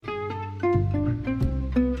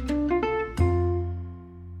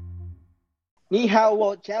Ni hao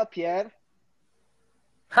wo ciao, Pierre.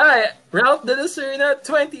 Hi, Ralph the Lucerna,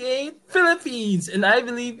 28, Philippines, and I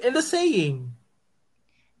believe in the saying,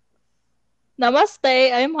 Namaste,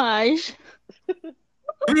 I'm Harsh.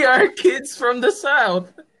 we are kids from the South.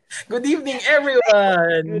 Good evening, Good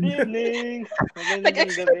everyone. evening. Magandang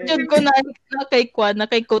Nag-expect gabi. yun ko na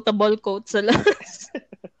kay quotable quote sa last.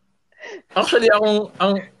 Actually,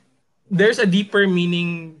 there's a deeper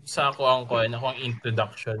meaning sa akong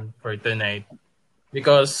introduction for tonight.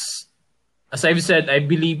 Because, as I've said, I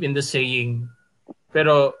believe in the saying,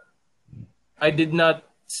 pero I did not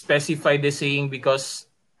specify the saying because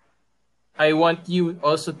I want you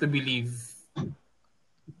also to believe.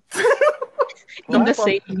 In the What?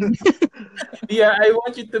 saying. Yeah, I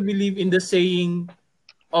want you to believe in the saying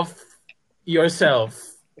of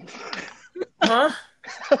yourself. Huh?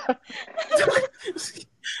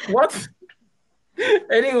 What?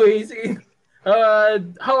 Anyways,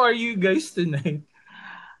 how are you guys tonight?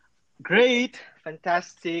 Great.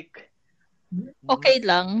 Fantastic. Okay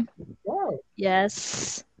lang. Wow.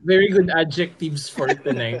 Yes. Very good adjectives for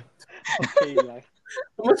tonight. Okay lang.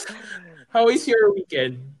 How is your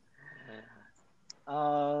weekend?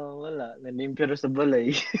 Wala. Nanimpiro sa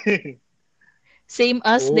balay. Same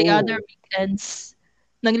as the other Oh. weekends.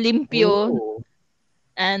 Naglimpyo Oh.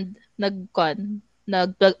 and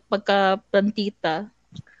nagpagka-plantita.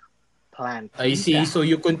 I see. Plantita. So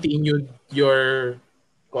you continued your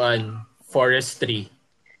forestry.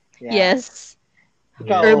 Yeah. Yes.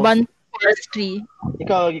 Ikaw, Urban forestry.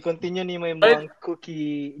 i-continue ni mo yung But mga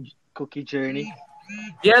cookie journey.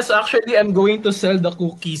 yes, actually, I'm going to sell the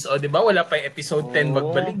cookies. O, di ba? Wala pa yung episode 10 Oh.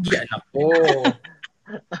 magbaligyan ako.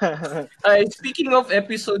 Speaking of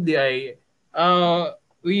episode,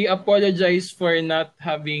 we apologize for not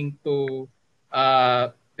having to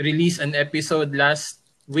release an episode last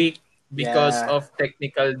week because Yeah. of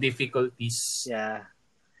technical difficulties. Yeah.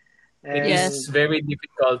 It And, Yes. is very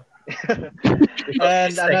difficult because and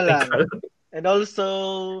it's ano lang. technical. And also,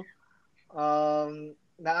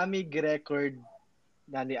 naamig record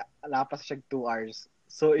na lapas siya 2 hours.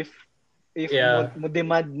 So if Yeah. mo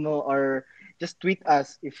demand mo or just tweet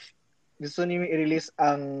us if gusto niyo i-release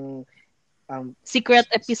ang Secret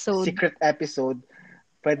episode. secret episode,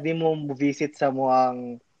 pwede mo visit sa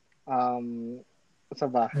muang sa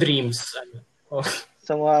ba? Dreams. Oh.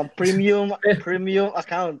 Sa muang premium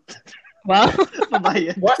account. Wow.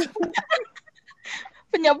 Mabayad. What?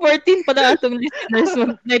 Panya 14 pa na atong listeners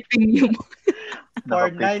na premium.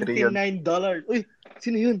 For Naka-Patreon. $99. Uy,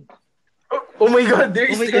 sino yun? Oh my God,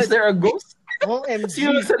 Oh my God. is there a ghost? OMG.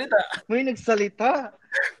 Sino nagsalita? May nagsalita.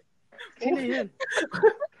 Sino yun?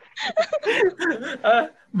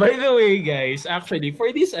 By the way, guys, actually,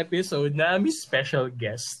 for this episode, naami special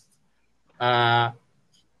guest.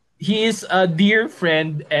 He is a dear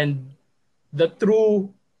friend and the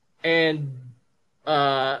true and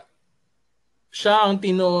siya ang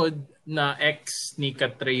tinood na ex ni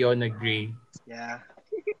Catriona Gray. Yeah.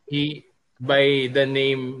 He by the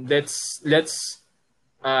name let's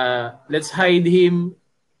hide him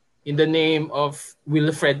in the name of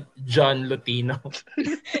Wilfred John Lutino.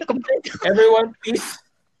 Everyone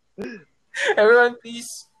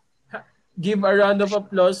please give a round of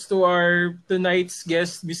applause to our tonight's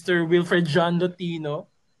guest, Mr. Wilfred John Lutino.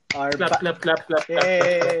 Our Clap.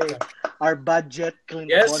 Yay! Our budget Clint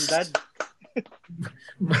Yes. Bondad.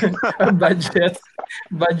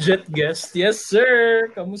 budget guest. Yes,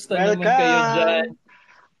 sir. Kamusta naman kayo dyan?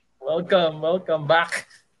 Welcome back.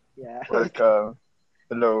 Yeah. Welcome.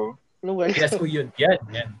 Hello. No way. Yes, po yun. Yan.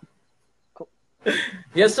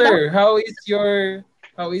 Yes, sir. How is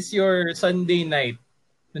your Sunday night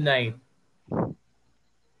tonight?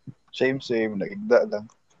 Same. Nagigda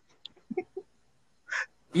lang.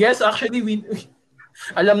 Yes, actually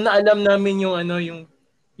alam namin yung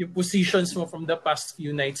yung positions mo from the past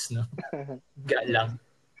few nights, no? Ga lang.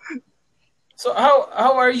 So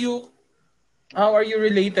how are you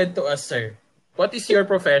related to us, sir? What is your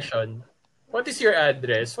profession? What is your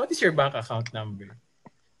address? What is your bank account number?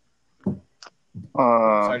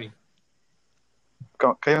 Sorry.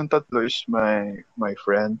 Kayong tatlo is my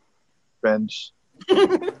friends.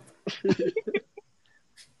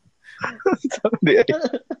 Hindi ay.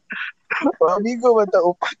 Amigo ba ta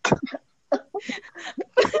upat?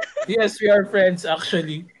 Yes, we are friends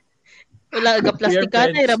actually. Wala ga plastika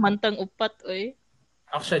friends. na ramantang upat oy.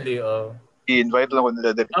 Actually, I-invite lang ko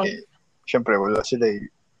nila din. Siyempre, wala sila eh.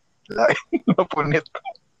 Mapunit.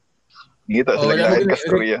 Ngita sila kahit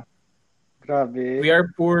kasturya. Grabe. we are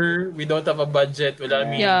poor. We don't have a budget. Wala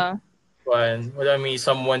mi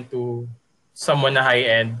someone na high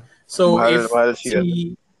end. So Mahal siya.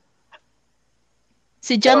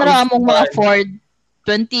 Si John ra among ma-afford.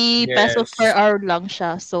 20 pesos Yes. per hour lang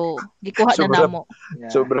siya. So, gikuha na Sobra. namo. Yeah.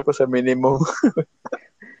 Sobra ko sa minimum.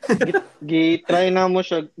 Gitry na mo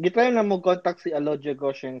siya. Gitry na mo contact si Alodia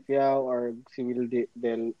Goshenfiao or si Will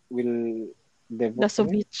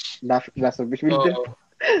Dasovich. Dasovich.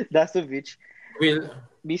 Dasovich. Will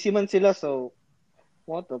Busy man sila, so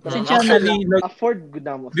mo to. Si Pero John actually afford good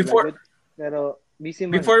na mo sila. Before- good. Pero busy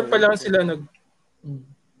man. before so, pa lang sila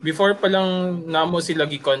before pa lang namo sila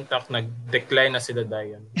gi-contact, nag-decline na sila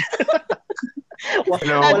dayon.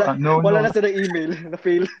 Wala No. na sila email.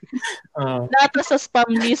 Na-fail. Nata sa spam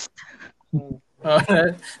list.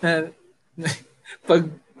 Pag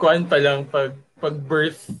kuan pa lang, pag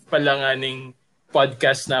birth pa lang aning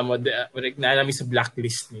podcast na mo, na namin sa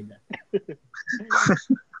blacklist nila.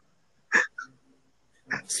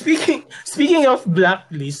 Speaking of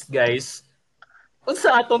blacklist, guys,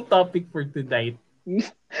 unsa atong topic for tonight?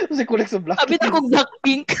 Kasi kulik sa black. Sabi na kong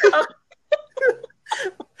Blackpink.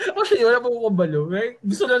 Actually, wala pa ko balo.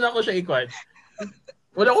 Gusto lang ako siya ikuan.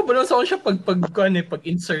 Wala ko balo sa ako siya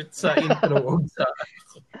pag-insert sa intro o sa...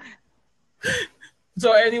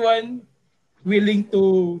 So, anyone willing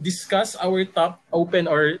to discuss our open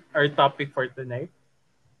or our topic for tonight?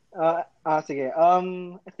 Sige.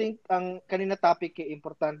 I think ang kanina topic kay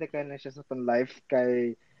importante kay na siya sa tong life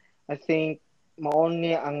kay I think mao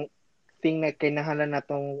ni ang thing na kinahanglan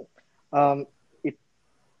natong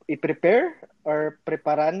i-prepare or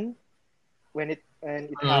preparan when it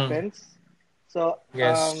happens. So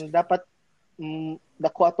Yes. dapat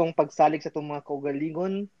dako atong pagsalig sa atong mga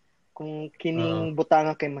kaugalingon kung kining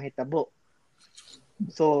butanga kay mahitabo.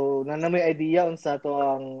 So na may idea unsa to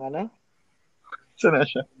ang Sana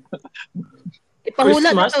siya.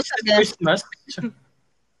 Ipahula na to sa guest. Christmas.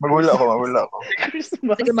 Magula ako.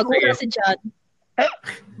 Christmas. Sige, maghula si John.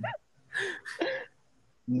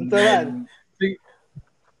 Ito man.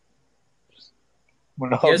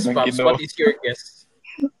 Munahog Yes, ng Pops. Ginoo. What is your guess?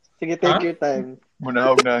 Sige, take your time.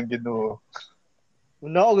 Munahog na ang Ginoo.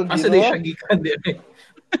 No, ang Asa di siya gikan dire?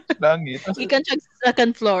 Langit. Ikan siya sa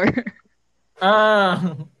second floor.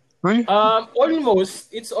 Uy,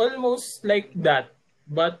 It's almost like that.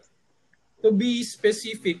 But to be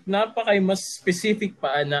specific, mas specific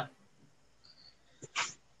pa na.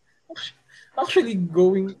 Actually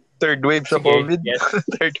going third wave sa Sige, COVID. yes.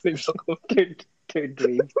 Third wave sa COVID. third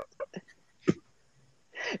grade.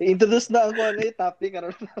 I-introduce na ako yung topic.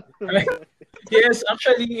 Yes,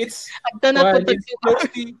 actually it's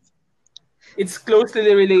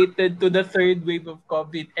closely related to the third wave of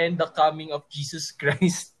COVID and the coming of Jesus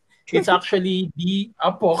Christ. It's actually the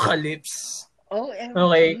apocalypse.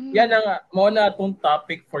 Okay, yan ang muna itong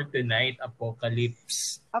topic for tonight,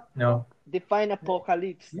 apocalypse. No. Define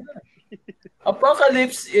apocalypse.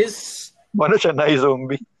 Apocalypse is Ano siya na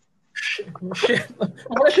zombie?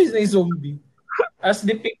 Wala siya na zombie. As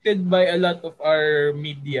depicted by a lot of our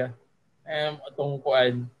media. Atong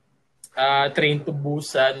kuan, Train to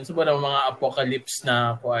Busan, so mga apocalypse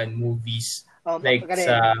na kuan movies. Like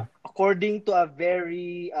sa according to a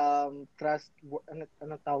very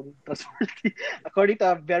trustworthy according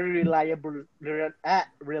to a very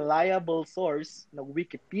reliable source na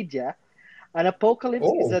Wikipedia, an apocalypse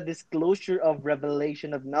is a disclosure of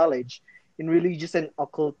revelation of knowledge in religious and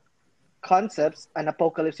occult concepts. An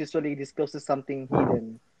apocalypse usually discloses something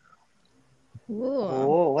hidden.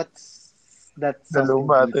 Ooh. What's that?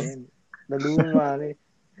 Daluma.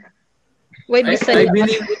 Wait, I beside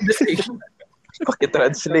believe in the station.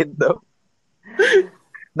 Paki-translate daw.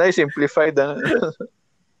 Na-simplified.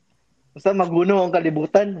 Basta maguno ang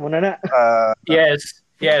kalibutan. Muna na.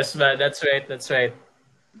 Yes, man, that's right.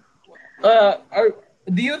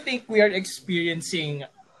 Do you think we are experiencing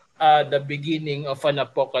the beginning of an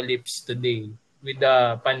apocalypse today with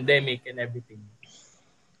the pandemic and everything?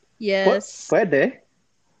 yes. Pwede.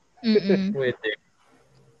 Pwede.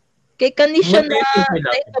 Kay kani siya What do you na think, Mila?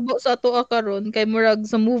 naitabo sa ato karon kay murag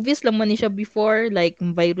sa movies lang man ni siya before like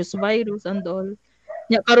virus and all.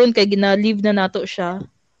 Nya karon kay gina-live na nato siya.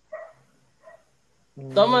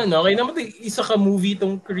 Tama, no? Kaya naman isa ka movie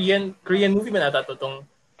tong Korean movie man ata to tong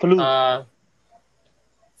Flu.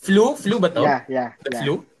 Flu ba to? Yeah. The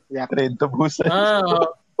Flu? Yeah. Train to Busan.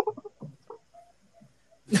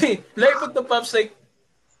 Like what the Pops, like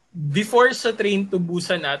before sa Train to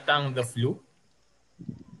Busan atang The Flu.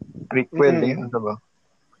 Prequel ano ba?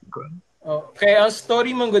 Kaya ang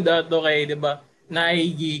story man gud ato kay 'di ba?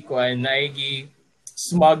 Naigi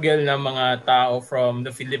smuggle na mga tao from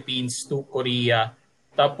the Philippines to Korea.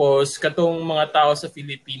 Tapos katong mga tao sa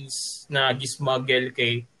Philippines na gismuggle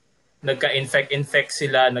kay nagka-infect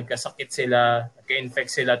sila, nagka-infect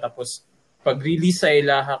sila tapos pag-release sa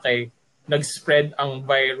ilaha kay nag-spread ang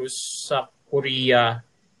virus sa Korea.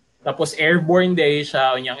 Tapos airborne day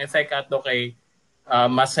siya, unyang effect ato kay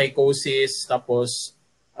mass psychosis, tapos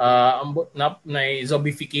na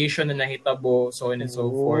zombification na nahitabo, so on and so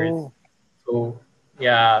forth. So,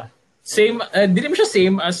 yeah. Same, dili mo siya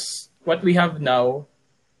same as what we have now,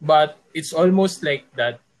 but it's almost like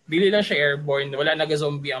that. Dili lang siya airborne, wala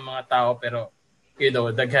naga-zombie ang mga tao, pero,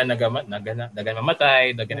 daghan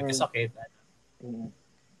mamatay, daghan nagkasakit.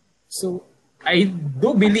 So, I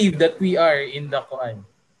do believe that we are in the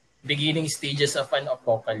beginning stages of an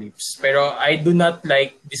apocalypse. Pero I do not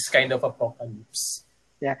like this kind of apocalypse.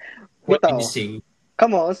 Yeah. What can you say?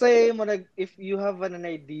 Come on, say mo if you have an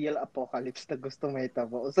ideal apocalypse na gusto mo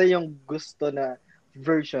itabo, say yung gusto na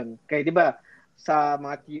version. Kaya 'di ba sa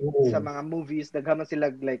mga movies daghan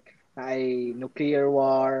sila like na ay nuclear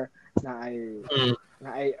war, na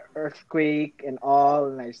ay earthquake and all,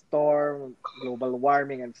 na storm, global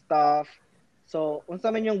warming and stuff. So, unsa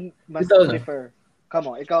man yung mas prefer? Come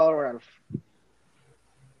on, ikaw, Ralph.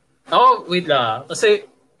 Oh, wait lang. Kasi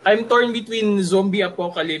I'm torn between zombie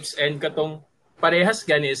apocalypse and katong parehas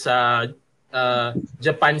gani sa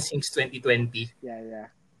Japan since 2020. Yeah.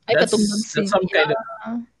 Ay, that's some kind of...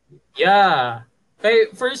 Yeah. Kaya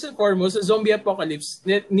first and foremost, sa zombie apocalypse,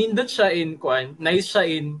 nindot siya nice siya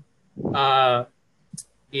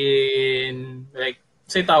in like,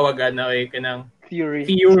 say tawagan na kanang theory.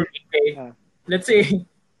 Okay. Let's say,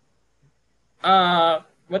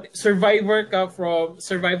 survivor ka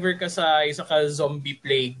sa isa ka zombie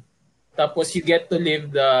plague, tapos you get to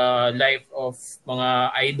live the life of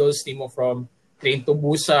mga idols nimo from Train to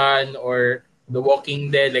Busan or The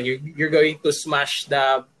Walking Dead. Like you're going to smash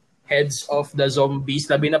the heads of the zombies,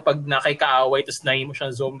 labi na pag nakikaaway tapos nahin mo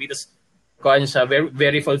siyang zombie, tapos kuan siya, very,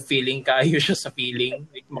 very fulfilling kaayo siya sa feeling,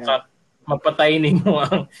 like mapatay nimo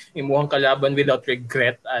ang kalaban without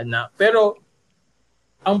regret, ana. Pero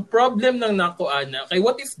ang problem ng nakuana, kay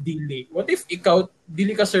what if ikaw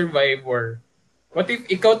dili ka survivor? What if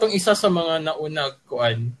ikaw tong isa sa mga naunag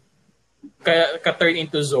ka turn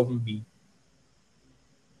into zombie?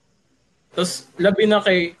 Tapos labi na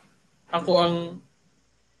kay ako ang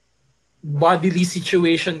bodily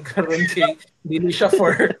situation karon kay dili siya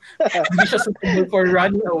suitable for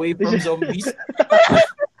running away from zombies.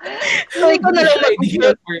 So ikaw na lang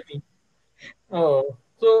ideal for me. Oh,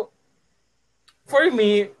 so for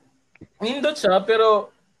me, nindot siya,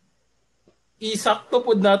 pero isakto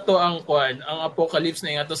pod nato ang apocalypse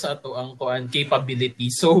na ato sa ato ang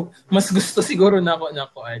capability. So, mas gusto siguro nako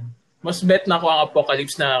na mas bet nako ang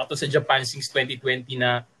apocalypse na ato sa Japan since 2020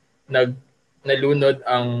 na nalunod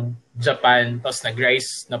ang Japan, tapos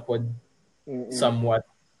nag-rise na pod somewhat.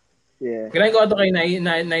 Yeah. Ganun ko ato kay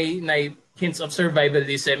na hints of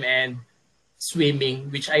survivalism and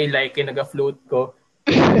swimming, which I like, kay naga-float ko.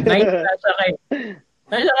 Nasa kay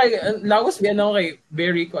lawas biyan ako kay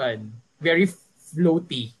very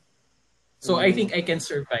floaty. So I think I can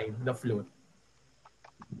survive the float.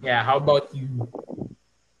 Yeah, how about you?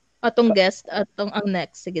 Atong guest, ang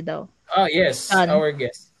next, sige daw. Oh, yes, our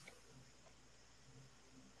guest.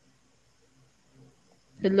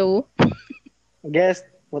 Hello. Guest,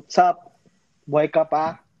 what's up? Boy ka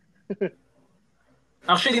pa?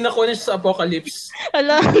 Actually, nakuha na siya sa apocalypse.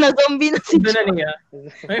 Ala, na-zombie na si Doon na niya.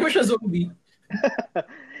 May mo siya zombie.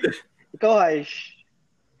 Ikaw, Aish.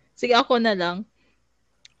 Sige, ako na lang.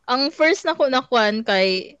 Ang first na ko nakuan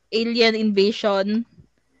kay Alien Invasion.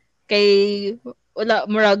 Kay,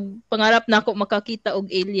 pangarap na ako makakita og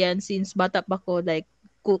alien since bata pa ko. Like,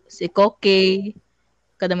 si Koke,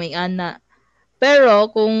 kada may ana. Pero,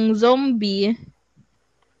 kung zombie,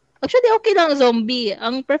 actually, okay lang zombie.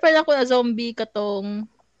 Ang prefer ako na zombie katong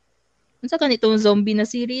ano sa kanitong zombie na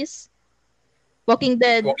series? Walking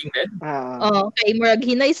Dead. Okay, murag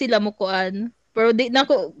hinay sila mo kuan. Pero di na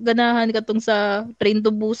ako ganahan katong sa Train to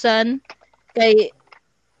Busan. Kay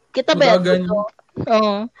kita ba ito?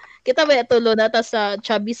 Kita ba ito nata sa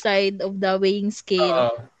chubby side of the weighing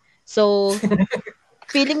scale. So,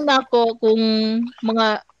 feeling na ako kung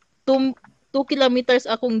mga 2 kilometers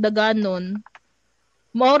akong daganon,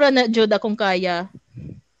 maura na jud akong kaya.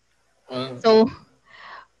 So,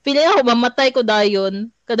 feeling ako mamatay ko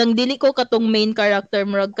dayon. Kadang dili ko katong main character,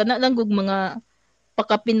 murag kana lang gug mga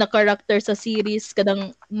pakapin na character sa series,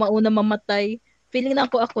 kadang mauna mamatay. Feeling na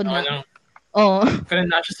ako na. Kana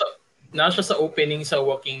na siya sa opening sa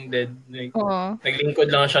Walking Dead. Like,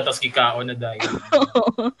 naglingkod lang siya tas gikaon na dayon.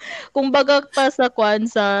 Kung baga pa sa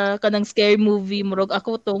sa kanang scary movie, murag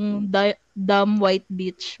ako tong Dumb White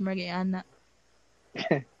Beach, Mariana.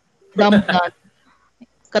 Dampan.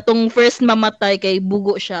 Katong first mamatay kay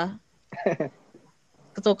bugo siya.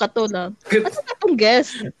 Kato lang. Ano katong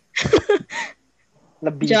guess? Na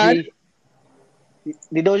Jan? busy.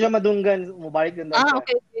 Di daw siya madunggan, mubalik din daw siya.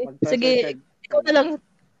 Okay. Mag-transfer Sige, siya. ikaw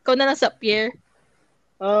na lang sa Pierre.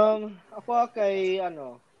 Ako kay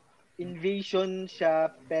invasion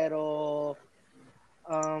siya pero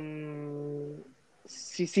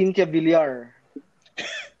si Cynthia Villar.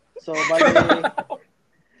 So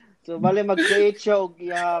bali mag-create siya og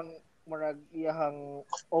iyang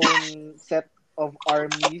own set of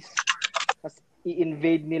armies. As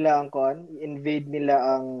i-invade nila ang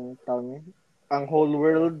town, ang whole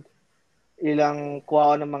world. Ilang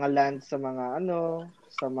kuha ng mga land sa mga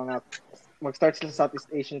mag-start sila sa Southeast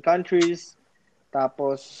Asian countries,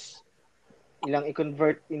 tapos ilang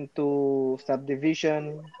i-convert into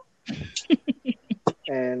subdivision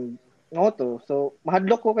and so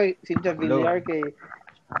mahadlok ko kay Cynthia Villar kay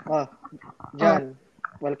Jan,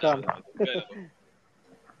 welcome.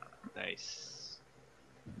 Nice.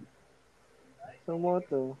 So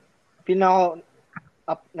pinaka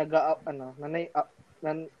up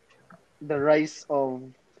the rise of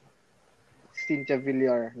Cynthia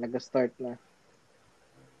Villar nag-start na.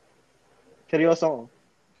 Seryoso ko.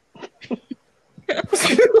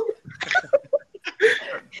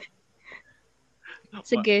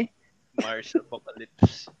 Sige. Mars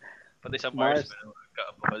Apocalypse. Pati sa Mars,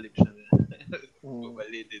 ka-apocalypse na.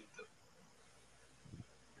 Bumali dito.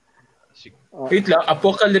 Wait lang,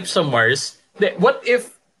 Apocalypse sa Mars? What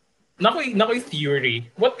if, nakoy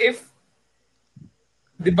theory, what if,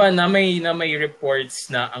 di ba na may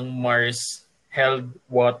reports na ang Mars held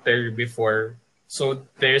water before, so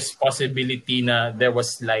there's possibility na there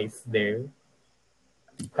was life there?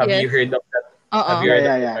 Have you heard of that? Have you heard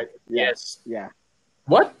of that? Yes. Yeah.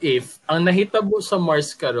 What if ang nahitabo sa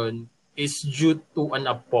Mars karon is due to an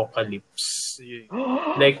apocalypse?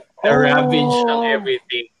 Like a ravage ng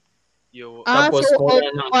everything. Tapos so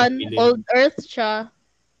old Earth siya.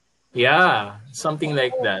 Yeah, something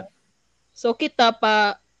like that. So kita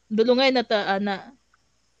pa dulungay na ta ana.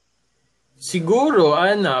 Siguro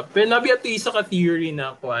pero nabi ato isa ka theory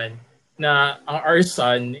na kuan na our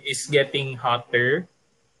sun is getting hotter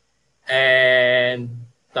and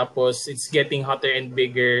tapos it's getting hotter and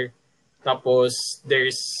bigger, tapos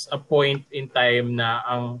there's a point in time na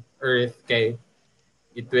ang Earth it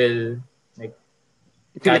will like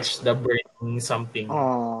catch the burning something.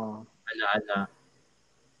 Ana.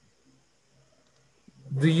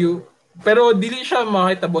 Pero dili siya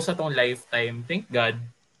makitabo sa tong lifetime, thank God.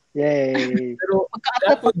 Yay. Pero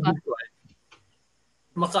that would be good.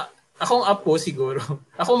 Akong apo siguro.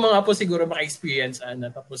 Akong mga apo siguro maka-experience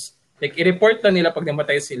tapos like i-report na nila pag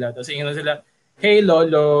namatay sila. Tapos ingin na sila, hey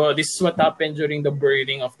Lolo, this is what happened during the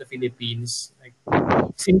burning of the Philippines. Like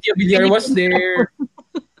Cynthia Villar was there.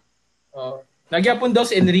 Nagyapon daw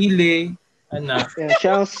si Enrile.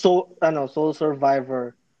 Siya ang soul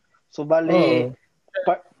survivor. So bali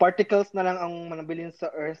particles na lang ang manabilin sa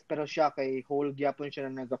Earth pero siya kay whole gyapon siya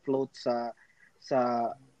na naga-float sa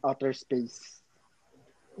outer space.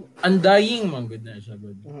 Undying man good na siya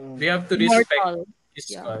good. We have to respect his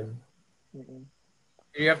skull.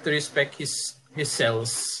 You have to respect his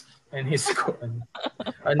cells and his skull.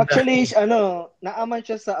 Actually naaman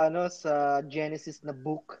siya sa Genesis na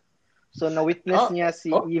book. So na-witness niya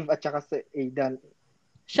si Eve at saka si Adam.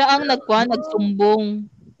 Siya ang nagsumbong.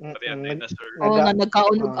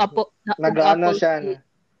 Nagkaon og apo. Nag-ano siya na.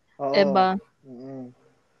 Eba.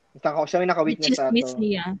 Siya may naka-witness sa ato.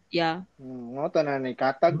 niya. Yeah. To na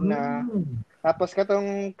katag na. Tapos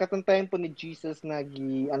katong time po ni Jesus na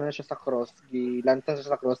na siya sa cross, gilantan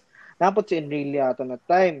siya sa cross. Napot si Enrile ato na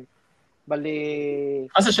time. Bali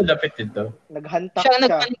asa siya dapat dito? Naghantak siya. Siya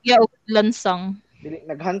nagpaligya og lansang.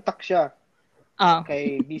 Naghantak siya.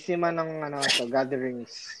 Kay busy man ng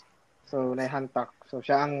gatherings. So naihantak. So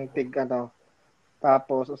siya ang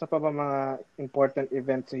tapos usa pa ba mga important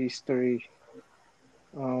events sa history?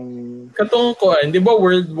 Katong di ba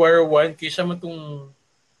World War I kisa man tong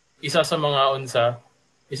isa sa mga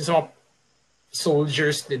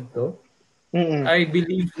soldiers dito. I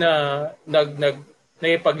believe na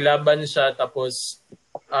nagpaglaban siya tapos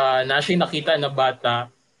na siya nakita na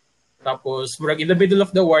bata. Tapos murag in the middle of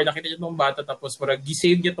the war nakita niya tong bata tapos murag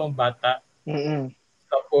gisave niya tong bata.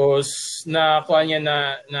 Tapos nakuha niya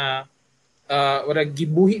na murag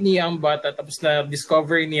gibuhi niya ang bata tapos na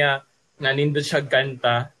discover niya na nindot siya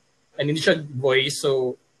kanta. Nindot siya voice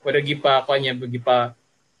so murag gipa ayo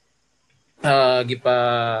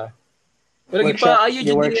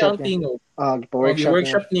jud niya ang tingog.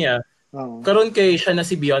 Workshop niya. Karon kay siya na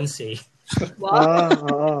si Beyonce.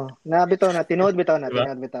 Wow. Nabitaw na. Tinood bitaw na.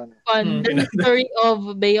 The story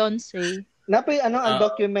of Beyonce. Napay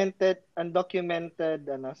undocumented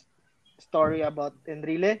story about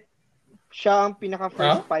Enrile. Siya ang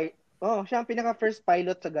pinaka-first siya ang pinaka-first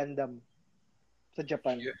pilot sa Gundam sa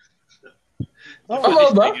Japan. Tama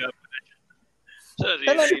ba? So,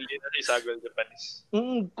 really narisagol Japanese.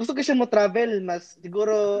 Gusto ko siya mo travel, mas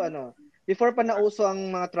siguro before pa nauso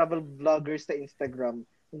ang mga travel vloggers sa Instagram.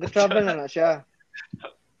 Nag-travel na siya.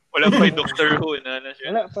 Wala pa yung Doctor Who na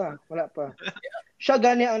siya. Wala pa. Siya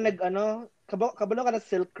gani ang kabalo ka na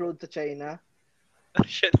Silk Road sa China.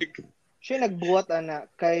 Siya nagbuhat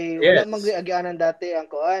kay wala mag-agianan dati ang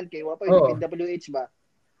kuan kay wa pa yung DPWH ba.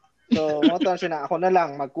 So mo siya na ako na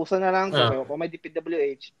lang magkusa na lang so kung may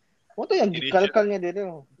DPWH. Mo to yung gikalkal niya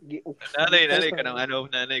dito. Nanay ka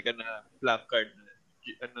na placard.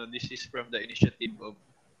 This is from the initiative of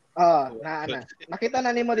nakita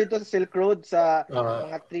na nimo dito sa Silk Road sa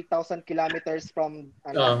mga 3,000 kilometers from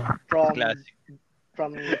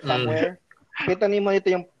somewhere. Kita nimo ito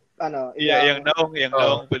yung yung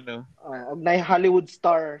naong puno. Na Hollywood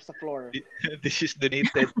star sa floor. This is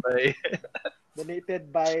donated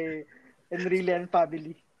by Enrile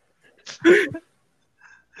family.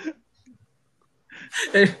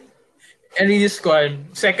 Enrile's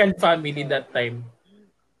second family that time.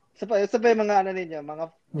 Sabay mga ninyo,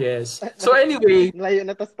 mga yes. So anyway, layo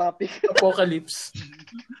na to topic. Apocalypse.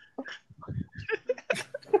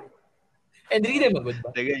 Enrile magod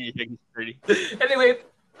ba? Anyway,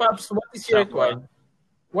 Pops, what is your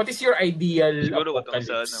What is your ideal siguro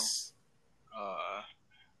apocalypse?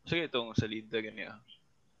 Sige, itong sa Linda ganyan.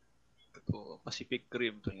 Ito, Pacific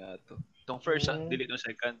Rim ito nga ito. Itong first, dili itong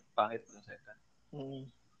second. Pangit itong second.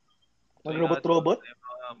 Mag-robot-robot?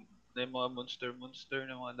 Na yung mga monster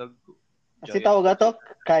na mga dagko. Kasi tawag ito?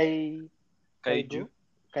 Kaiju.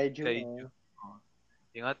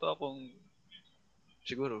 Yung nga ito akong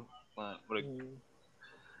siguro,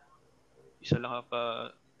 isa lang pa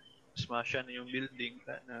smash na yung building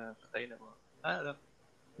na patay na mo.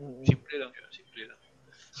 Simple lang yun.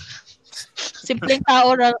 Simpleng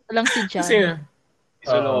tao lang si Jan.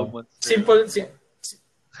 Simple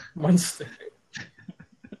monster.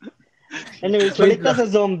 Anyway, so balik na sa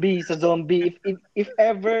zombie. If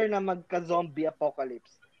ever na magka-zombie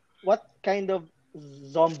apocalypse, what kind of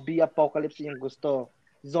zombie apocalypse yung gusto?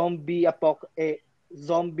 Zombie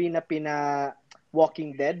na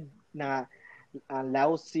Walking Dead na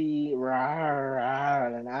lousy,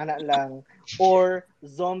 anak lang, or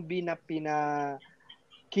zombie na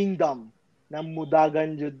Kingdom na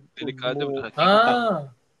mudagan jud. Delikado na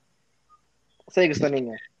Say gusto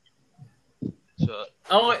ninyo. So,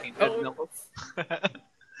 okay.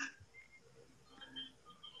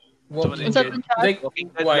 Like,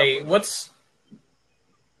 why?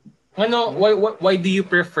 Why do you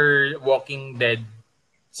prefer Walking Dead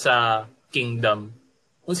sa Kingdom?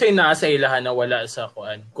 Kung sa'yo nasa ilahan na wala sa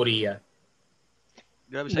Korea.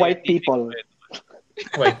 White people.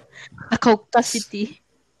 White. Caucasity.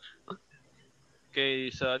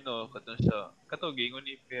 Kay sa kato gingon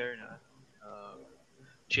ni Fair na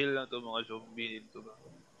chill lang to mga zombie dito ba.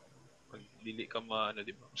 Pag dili ka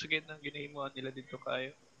di ba? Sige nang ginahimuan nila dito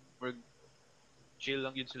kayo. Or chill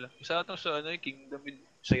lang yun sila. Sa atong Kingdom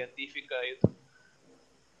scientific kayo to.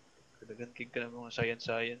 Kadagan ka ng mga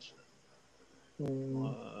science.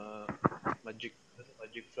 Magic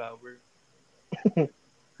flower.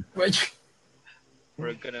 Magic.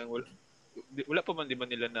 Or ka nang wala pa man di ba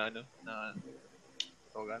nila na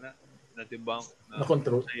na debunk na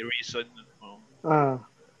control sa reason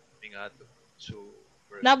nga to. So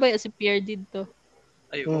nabay si Pierre dito.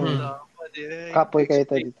 Ay, kapoy kayo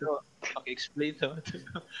tayo dito. Paki-explain to.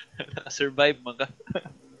 Survive man ka.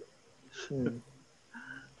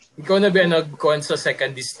 Ikaw na ba nag-con sa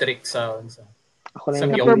second district sa ako na sa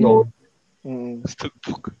yung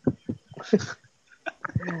Tugbog.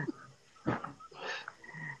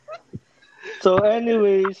 So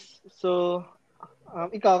anyways,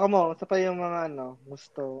 ikaw kamo sa pa yung mga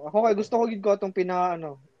gusto. Ako gusto ko gid ko atong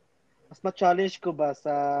mas ma-challenge ko ba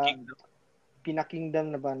sa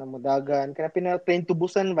Kingdom na ba na mudagan kana pina-train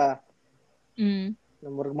tubusan ba?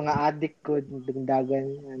 Mga addict ko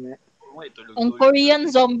dagan Ang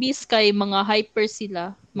Korean zombies kay mga hyper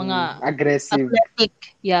sila, mga aggressive, athletic,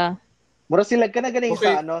 yeah. Mura sila kana ganing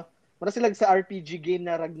sa mura sila sa RPG game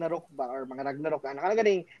na Ragnarok ba or mga Ragnarok kana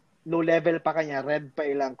ganing low level pa kanya, red pa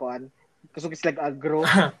ilang kuan. Kasi sila aggro,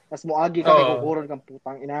 tas moagi ka kay kukuron kang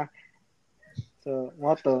putang ina. So,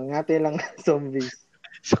 ngate lang zombies.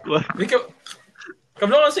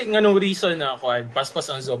 Kablo kasi nganong reason na kuan,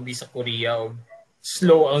 paspas ang zombie sa Korea o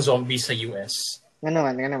slow ang zombie sa US. Nga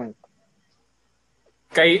naman.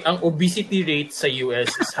 Kay ang obesity rate sa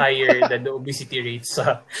US is higher than the obesity rate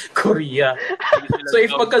sa Korea. So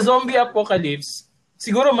if pagka-zombie apocalypse,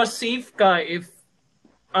 siguro mas safe ka if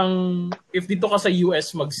if dito ka sa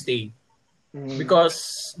US magstay.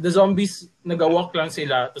 Because the zombies nagawak lang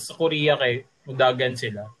sila, tapos sa Korea kay mudagan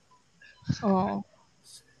sila. Oh.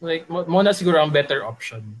 Like mo na siguro ang better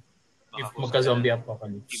option if magka-zombie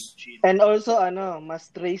apocalypse. And also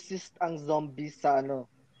mas racist ang zombies sa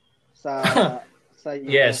sa US.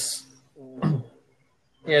 Yes.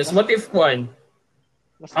 Yes, what if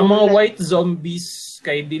Mas ang mga popular- white zombies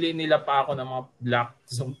kay dili nila pa ako ng mga black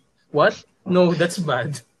zombies. What? No, that's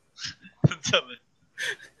bad.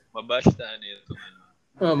 Mabash na ito.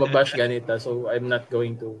 Mabash ganita, so I'm not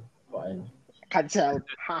going to cancel.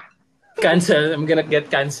 Ha. cancel. I'm gonna get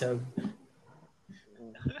canceled.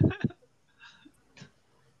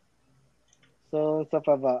 So, sa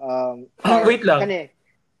pa ba? Wait lang. Kani.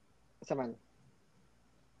 Sa man.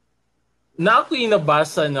 Na ako yung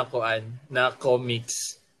nabasa na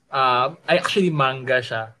comics. Actually manga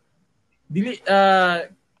siya.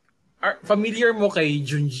 Familiar mo kay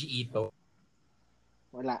Junji Ito?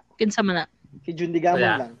 Wala. Kinsa man na. Si Jun Digamon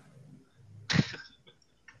Wala. lang.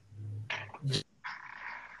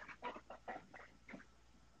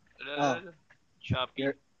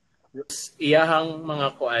 Shopee. Iyahang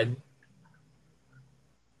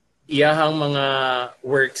mga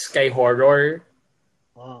works kay horror.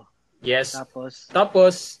 Oh. Yes.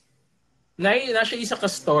 Tapos na siya isa ka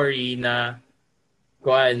story na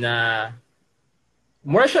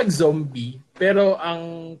more siya zombie, pero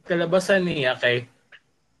ang kalabasan niya kay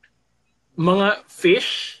mga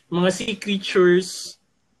fish, mga sea creatures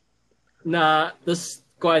na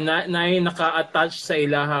naka-attach sa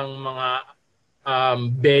ilahang mga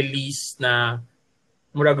bellies na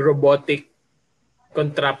murag robotic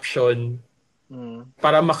contraption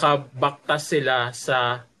para makabaktas sila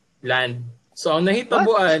sa land. So, ang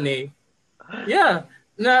nahitabuan yeah,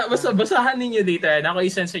 basahan ninyo dito. Ako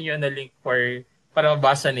i-send sa inyo na link para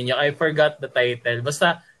mabasa ninyo. I forgot the title.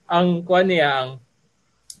 Basta, ang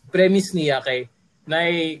premise niya kay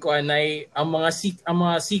ang mga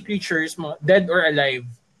sea creatures, mga dead or alive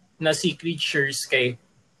na sea creatures kay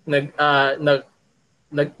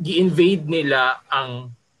nag-invade nila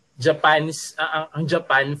ang Japan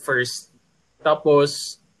first.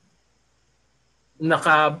 Tapos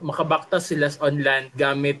makabaktas sila on land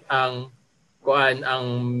gamit ang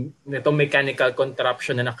mechanical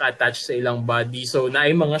contraption na naka-attach sa ilang body. So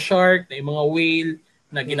naay mga shark, naay mga whale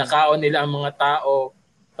na ginakaon nila ang mga tao.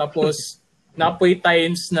 Tapos napoy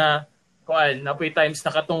times na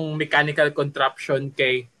katong mechanical contraption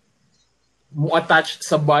kay mo attach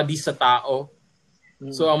sa body sa tao.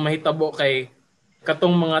 So ang mahitabo kay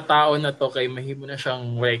katong mga tao na to kay mahimo na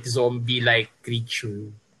siyang like zombie-like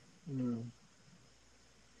creature.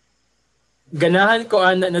 Ganahan ko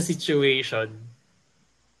na situation.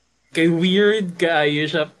 Kay weird kaayo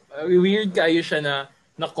siya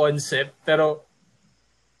na concept, pero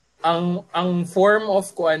ang form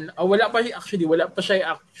of wala pa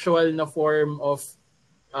siya actual na form of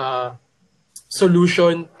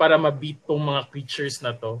solution para ma-beat tong mga creatures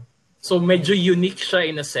na to. So medyo unique siya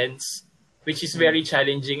in a sense, which is very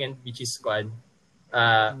challenging and which is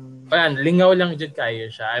lingaw lang jud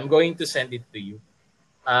kayo siya. I'm going to send it to you.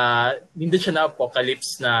 Hindi siya na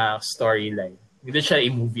apocalypse na storyline. Hindi siya a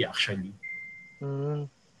movie actually.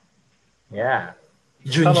 Yeah.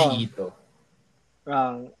 Junji Ito.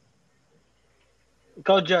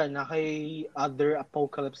 Ikaw dyan, na kay other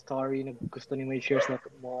apocalypse story na gusto ni may shares na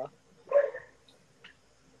mo?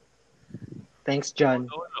 Thanks, John.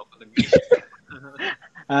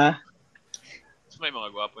 May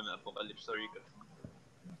mga gwapo na apocalypse story ka.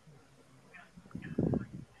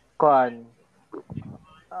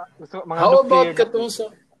 Gusto, mga How about nuclear katong sa...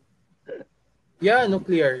 Yeah,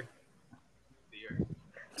 nuclear.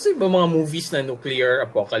 Kasi ba mga movies na nuclear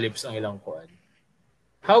apocalypse ang ilang kuan?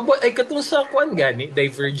 How about katong sa kuan gani,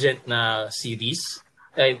 Divergent na series?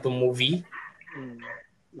 Itong movie?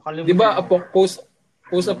 Di ba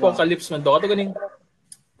post-apocalypse man daw? Kato ganing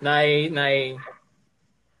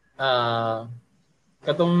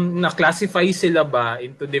katong na-classify sila ba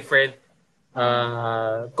into different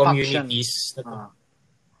communities?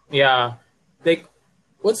 Yeah. Like,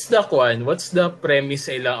 what's the premise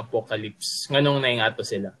sa ilang apocalypse? Nganong naingato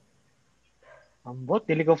sila? Ambot,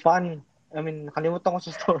 dili ko fan. I mean, nakalimutan ko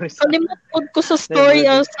sa stories. Kalimutan ko sa story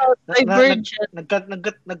sa Divergent.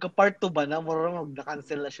 Nagka-part 2 ba na? Mura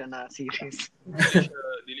na-cancel na siya na series.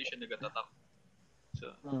 Dili siya nagatatak.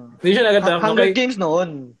 Hindi siya nagatatak. Hunger Games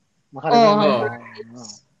noon.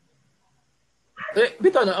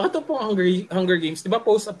 Bito na, ito pong Hunger Games, di ba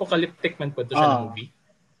post-apocalyptic man po ito siya na movie?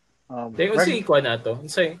 Kaya unsa ikuha na ito?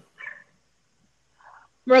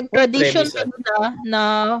 Tradition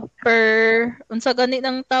na per unsa gani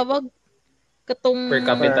nang tawag katong Per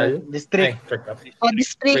capital? District. Per capital.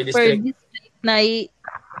 district Per per district. district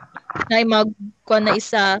na magkuha na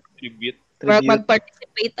isa Tribute.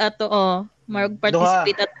 mag-participate ato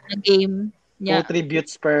mag-participate ato na game 2 nya.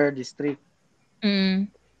 tributes per district.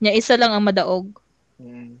 Nya isa lang ang madaog.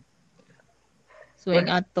 So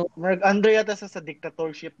yung ato. Murag under yata sa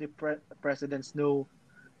dictatorship ni President Snow.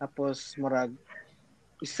 Tapos murag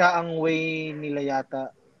isa ang way nila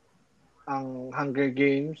yata ang Hunger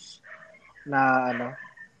Games na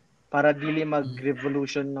para dili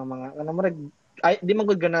mag-revolution ng mga murag di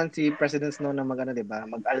magaganan si President Snow na di ba?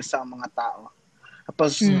 Mag-alsa ang mga tao.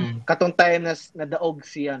 Tapos katong time na nadaog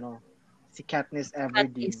si Katniss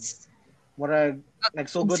Everdeen. Murag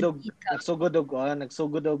nagsugod og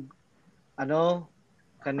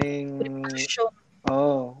kaning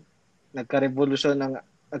nagka-revolution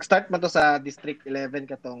nag-start man to sa District 11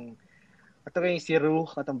 katong yung si Rue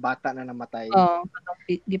katong bata na namatay. Katong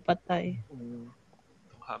gipatay.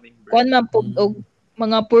 Hummingbird. Kuan man og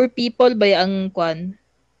mga poor people ba ang kuan?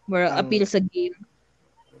 Murag appeal sa game.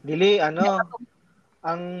 Dili ang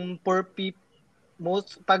poor people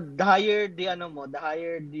most pag the higher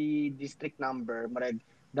the district number, murag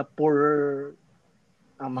the poorer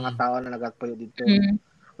ang mga tao na nagagpuyo dito.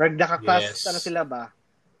 Murag naka-class sila ba?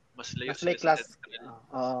 Mas layo sila class.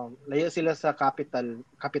 Layo sila sa capital.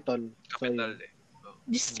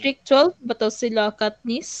 District 12 ba to sila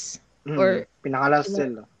Katniss? Or pinakalas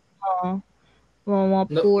sila. Mga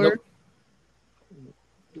poor.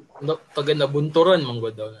 Taga nabunturan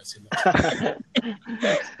manggo daw na sila.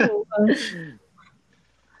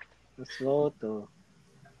 Slow to.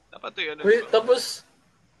 Dapat to yun. Tapos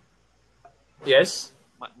yes?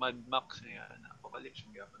 Mad Max niya na Apocalypse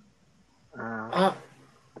ng gapon.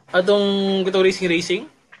 Atong katong racing?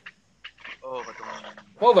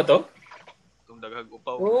 Katong ba to? Katong daghag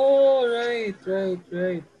upaw. Right.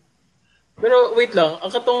 Pero wait lang, ang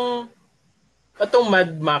katong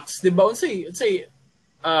Mad Max, di ba? Unsay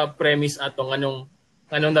premise atong anong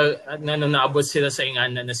naabot sila sa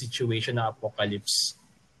ingana na situation na apocalypse.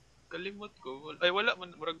 Kalimot ko. Ay wala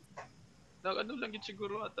man murag lang yun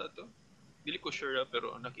siguro ata to. Dili ko sure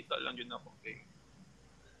pero nakita lang yun ako kay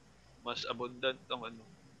mas abundant ang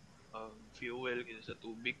fuel kaysa sa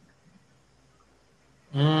tubig.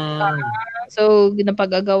 So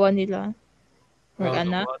ginapag-agawan nila.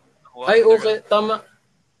 Ay okay, tama.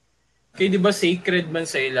 Kaya di ba sacred man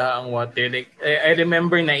sa ila ang water? Like, I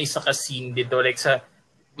remember na isa ka scene dito, like sa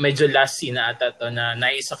medyo last scene na ata to, na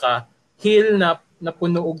isa ka hill na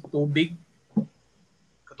puno og tubig.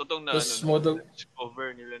 Katotong na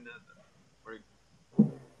discover nila na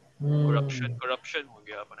corruption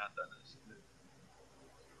magyapon ata na sila.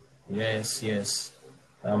 Yes.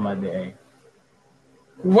 Tama di ay.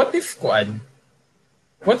 What if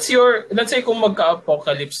what's your, let's say kung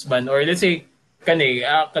magka-apocalypse man, or let's say kani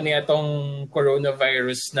atong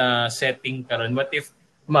coronavirus na setting karon, what if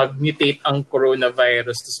mag-mutate ang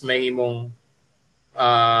coronavirus tapos may imong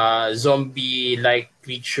zombie-like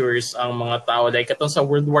creatures ang mga tao, like atong sa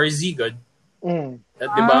World War Z god.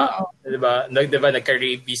 Diba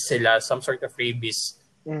nagka-rabies sila, some sort of rabies.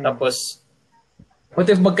 Tapos what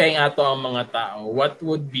if magkaing ato ang mga tao? What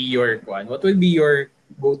would be your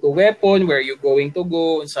go-to weapon? Where are you going to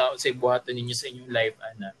go? Sa buhaton ninyo sa inyong life,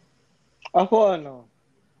 ana? Ako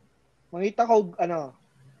mangita ko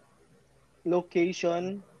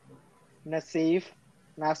location na safe,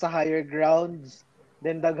 nasa higher grounds,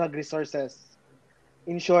 then daghang resources.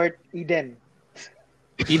 In short, Eden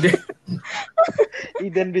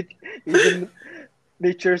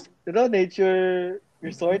nature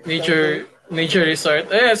resort. Nature resort.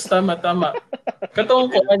 Yes, tama.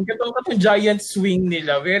 Katong giant swing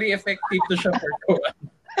nila, very effective to siya for kuan.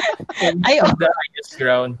 The highest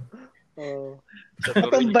ground.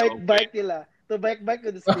 Katong bike nila. To bike ko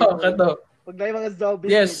the speed. Kato. Pag may mga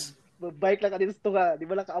zombies. Yes. Bike lang kanito ka. Di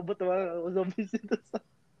ba lang kaabot ng mga zombies dito sa...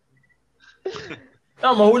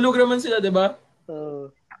 mahulog naman sila, di ba?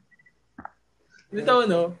 Dito,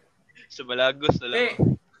 no? Sa Malagos na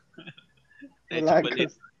lang.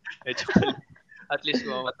 Malagos. At least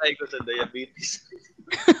mamatay ko sa diabetes.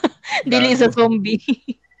 Dili sa zombie.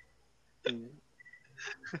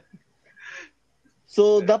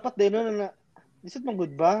 So, dapat din na isip mong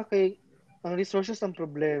good ba? Kay ang resources ang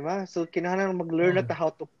problema. So, kinahanglan mag-learn na how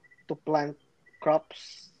to plant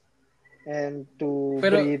crops and to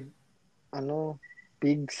breed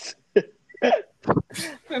pigs.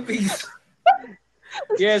 Pigs.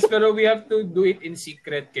 Yes, pero we have to do it in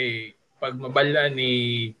secret kay pag mabala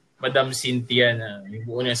ni Madam Cynthia na yung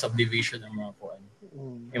buo na subdivision ng mga kuan,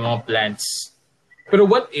 yung mga plants. Pero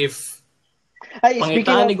what if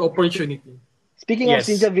Speaking opportunity? Speaking of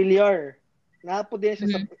Cynthia Villar, Napo din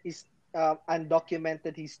siya sa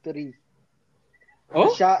undocumented history.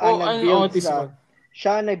 Oh? Siya ang nag-build this sa one.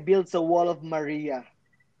 siya ang nag-build sa Wall of Maria.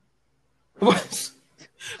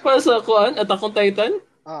 Para sa kuan, Attack on Titan?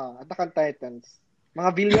 Attack on Titans.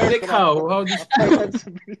 Mga billiards. Like how? How did Titans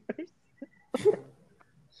billiards.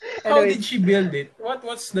 how Anyways, did she build it?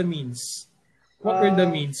 What's the means? What were the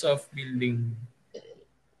means of building?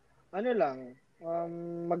 Ano lang,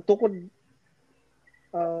 magtukod,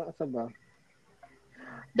 asa ba?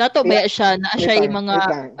 Dato ba siya na siya wait yung lang, mga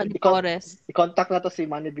wait lang. forest. I-contact na to si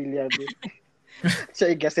Manny Villarde. So,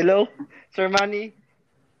 I guess, hello? Sir Manny?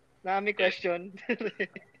 Nami question.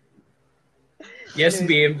 Yes,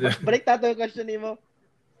 babe. Balik tato yung question ni mo.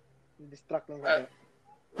 Distract lang ako.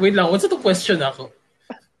 Wait lang, what's the question ako?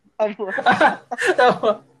 Amo.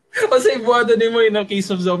 Tama. Kasi ibuado ni mo yung case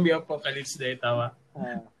of zombie apocalypse na tama.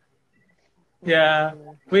 Yeah.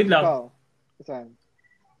 Wait lang. Ikaw, saan?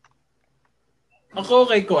 Ako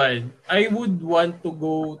kay Kuan, I would want to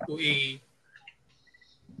go to a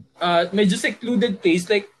medyo secluded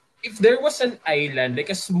place. Like, if there was an island,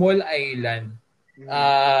 like a small island,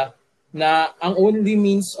 na ang only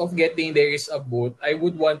means of getting there is a boat, I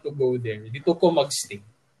would want to go there. Dito ko magstay.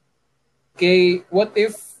 Okay, what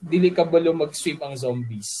if dili ka balo mag-swim ang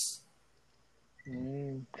zombies?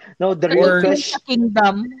 No, the real Or question, sa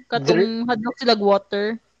kingdom, katong hadlok sila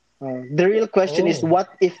water. the real question is, Oh.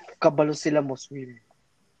 what if kabalo sila mo swim?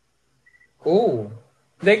 Oh.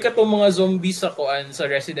 Like katong mga zombies sa kuan sa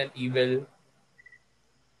Resident Evil.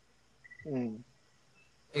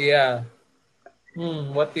 Yeah.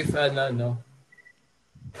 What if no?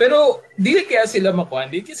 Pero dili kaya sila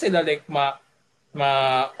makuan, dili kaya sila like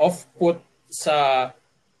off put sa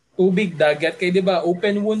tubig dagat kay di ba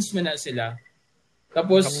open wounds man na sila.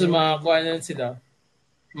 Tapos makuanan sila.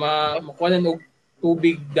 Makuanan og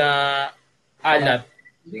tubig na alat.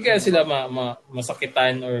 Hindi kaya sila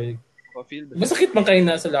masakitan or masakit man kayo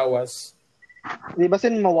na sa lawas. Di ba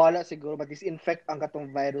sin mawala siguro, but disinfect ang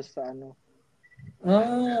katong virus sa ano.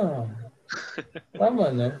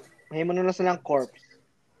 Tama no? Mahimo na lang silang corpse.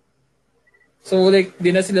 So like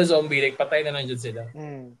di na sila zombie, like patay na lang dyan sila.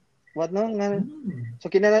 What no? So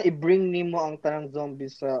kinahanglan i-bring nimo ang tanang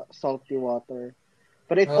zombies sa salty water.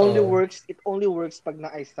 But it only works pag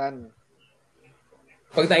naaysan.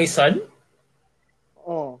 Pag naisan?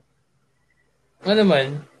 Oh, Ano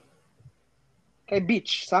naman? kay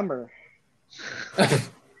beach, summer.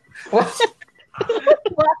 What?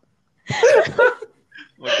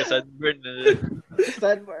 Magka-sunburn na.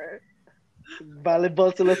 Summer.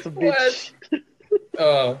 Volleyball sila sa beach.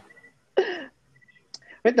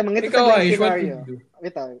 Wait, mangita Ikaw, sa Aish, what scenario. would you do?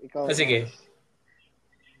 Wait, ikaw. Sige.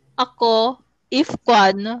 Ako, if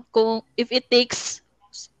it takes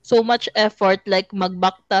so much effort like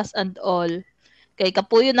magbaktas and all, kay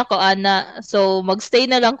kapuyo na ko ana, so magstay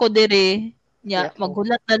na lang ko dire. Yeah.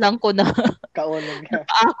 Maghulat na lang ko na Kaunong ka.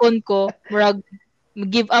 akon ko,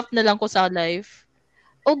 give up na lang ko sa life.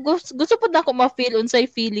 O gusto po na ako ma-feel unsay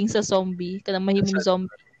feeling sa zombie, kanang mahimong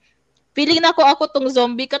zombie. Feeling na ako tong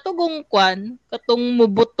zombie katugong katong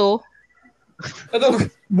mubuto. Katong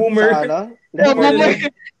boomer. Sa ano? Boomer.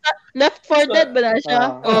 Left 4 Dead ba na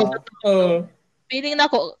siya? Feeling na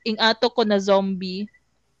ako ato ko na zombie.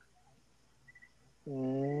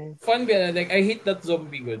 Fun ba? Like, I hate that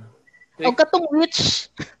zombie good. O katong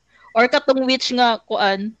witch. Or katong witch nga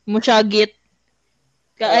musyagit.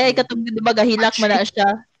 Ay, katong di ba gahilak man na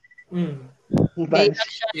siya. Gahilak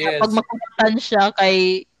siya. Yes. Pag makumatan siya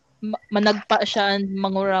kay managpa siya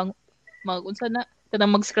mangurang unsa na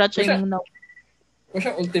kanang mag-scratch siya yung O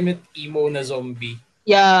siya ultimate emo na zombie.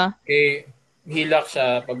 Yeah. Okay, hilak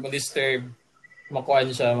siya pag ma-disturb,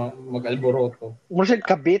 makuan siya, mag-alboroto. Mura siya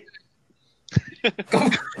kabit.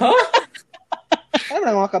 Ano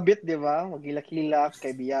lang mga kabit, di ba? Maghilak-hilak,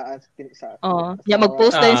 kay biyaan sa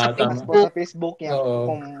mag-post na yun sa Facebook. Sa Facebook niya. Oo.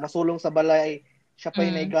 Kung masulong sa balay, siya pa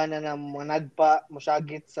yung naigana na mga nagpa,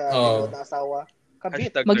 masyagit sa na asawa.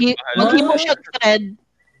 Kabit. Maghimo siya thread.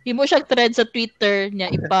 Himo siya thread sa Twitter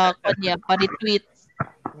niya, pa-retweet.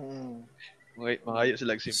 Makayo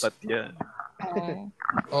sila simpatya.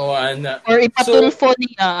 Ana. Or ipatulfo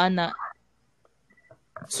niya, ana.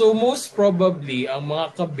 So, most probably, ang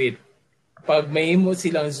mga kabit, pag may mo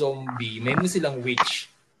silang zombie, may mo silang witch.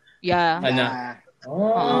 Yeah. Ana.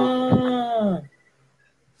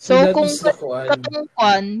 So kung katong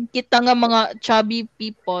kita nga mga chubby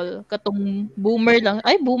people, katong boomer lang.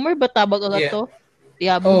 Ay, boomer ba tabag ang to?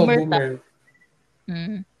 Yeah, boomer.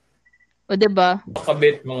 O diba?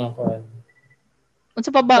 Kabit mga kuan. Unsa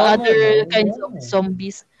pa ba other kinds of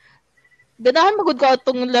zombies? Ganahan magud ko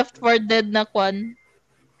atong Left 4 Dead na kuan.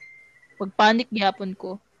 Pag panic gyapon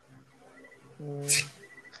ko.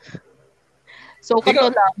 So, kato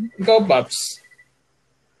lang. Ikaw, Paps,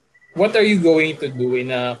 what are you going to do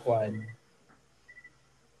in a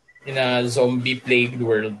zombie-plagued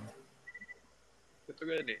world? Ito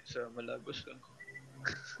gani, sa Malagos lang.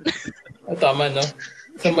 Tama, no?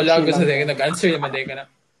 Sa Malagos na din, nag-answer naman din ka na.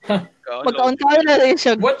 Magkaon-kaon na rin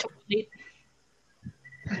siya. What? Chocolate.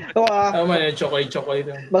 Tama na,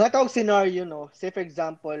 chocolate. Mga tawag scenario, no? Say for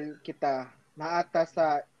example, kita naata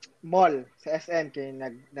sa mall, sa SM, kaya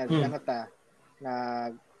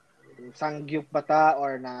sangyup ba ta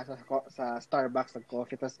or sa Starbucks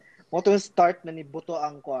nag-coffee. Tapos, mo to start na ni buto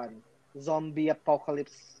ang zombie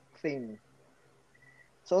apocalypse thing.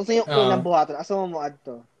 So, unsa yung unang buhaton? Asa mo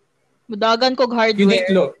adto? Mudagan kog hardware.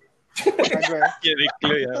 Uniqlo. Hardware?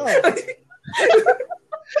 Uniqlo yan.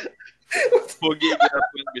 Pogi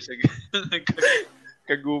gapon bisag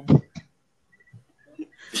kagubo.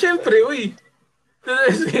 Siyempre, uy.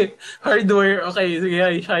 Hardware. Okay, sige.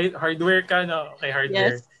 Hardware ka, no? Okay,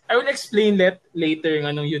 hardware. Yes. I will explain later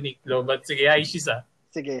ng anong Uniqlo. But sige, Shisa.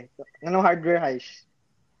 Sige. Anong hardware, Haish?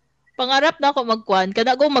 Pangarap na ako magkuan.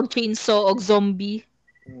 Kada ko mag-chainsaw og zombie.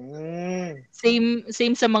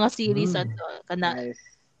 Same sa mga series at Nice.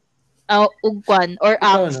 ugkuan or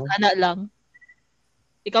Ikaw, apps no? ana lang.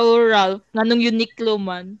 Ikaw, Ralph, nganong Uniqlo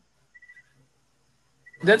man.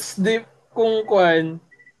 That's kung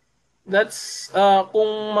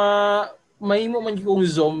mahimo man kung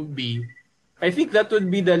zombie. I think that would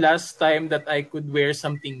be the last time that I could wear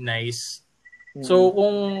something nice. So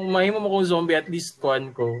kung mahimo mo kung zombie, at least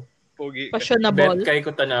ko. Pogi. Fashionable. Bet kay ko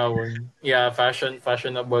tanawon. Yeah,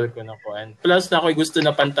 fashionable ko na kuan. Plus na ako'y gusto na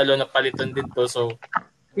pantalon na palitan dito. So,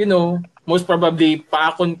 most probably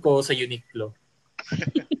paakon ko sa Uniqlo.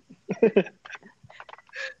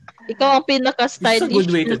 Ikaw ang pinaka-stylish. It's a good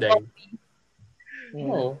way to die.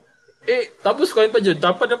 Oo. Tapos kuan pa dyan.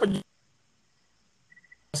 Dapat na pa dyan.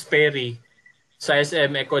 Sperry sa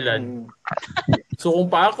SM Ecoland. So, kung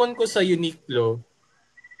paakon ko sa Uniqlo,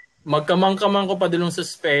 magkamang-kamang ko pa dulong sa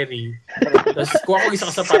Sperry. Tapos kuha ko isa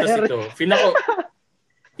ka sapatos ito.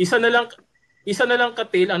 Isa na lang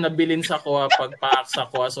katil ang nabilin sa kuha pagpaak sa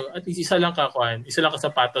kuha. So at least isa lang ka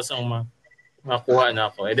sapatos ang makuha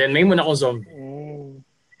na ako. And then may muna akong zombie.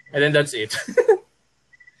 And then that's it.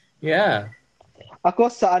 Yeah.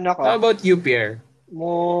 Ako sa ko. How about you, Pierre?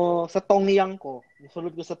 Sa Tongyang ko.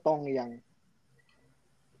 Musulod ko sa Tongyang.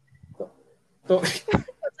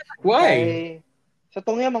 Why? Sa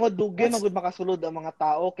Tongyang, mga dugay, magud makasulod ang mga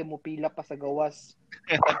tao kay mupila pa sa gawas.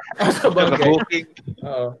 Nag-booking.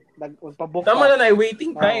 Oo. Nagpabook Tama na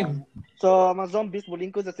waiting time. So, mga zombies,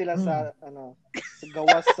 bulingkod sa sila sa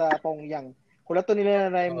gawas sa Tongyang. Kulato nila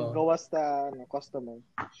na yung gawas sa customer.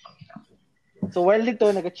 So, while dito,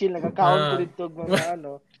 nag-chill, nagkakaon ko dito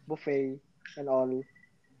mga buffet and all.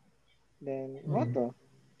 Then,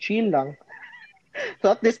 chill lang.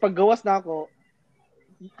 So, at least, pag gawas na ako,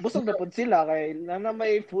 busog na po sila kay na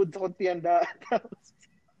may food sa kontianda.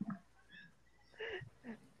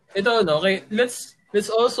 Ito okay, let's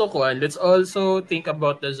also think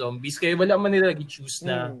about the zombies kaya wala man nila gi-choose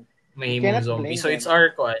na may mga zombie. So it's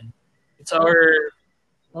our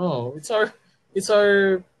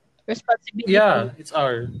responsibility. Yeah, it's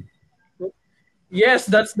our. Yes,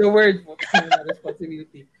 that's the word.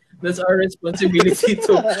 Responsibility. That's our responsibility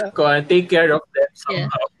to take care of them somehow.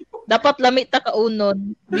 Yeah. Dapat lamit ta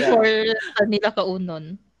kaunon before nila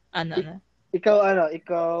kaunon. Ana na. Ikaw,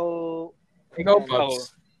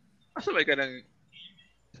 Pops. Asa may ka nang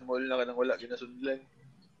small na ka nang wala ginasundlan?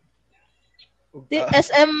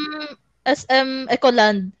 SM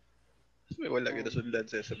Ecoland. May wala ginasundlan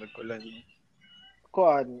sa SM Ecoland.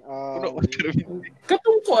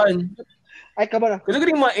 Katungkuan. Ay, ka ba na? Kaya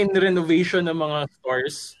rin mga in-renovation ng mga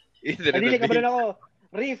stores. Dili ka ba na ako?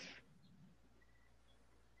 Reef.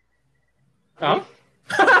 Ha?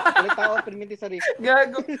 Ulit tao, permiti sa reef.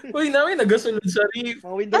 Gago. Uy, namin nagasunod sa reef.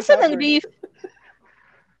 Asa ng reef?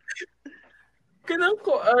 Kanang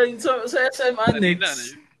ko, sa SM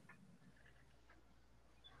Annex.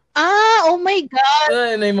 Oh my God!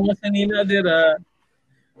 Ay, yung mga sanina dira.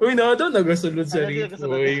 Uy, nagasunod sa reef.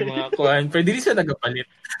 Uy, mga kuhan. Pero di siya nagapalit.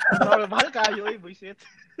 Mahal kayo, boyset.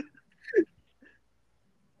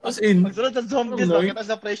 As in, magsunod sa zombies, kita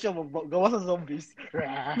sa presyo mo, gawa sa zombies.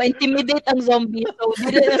 Ma-intimidate ang zombie, so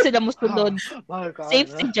hindi na sila musunod. Safe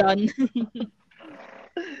si John.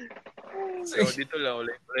 So, dito lang,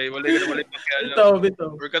 wala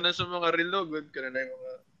Bito. Or ka na sa mga relo, good ka na yung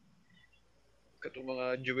mga katong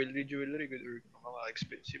mga jewelry, good, or mga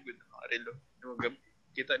expensive, good, mga relo.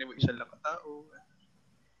 Kita ni mo isang lang katao.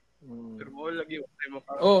 Pero mo lagi,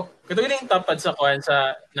 katong yung tapad sa kuhan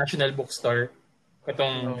sa National Bookstore.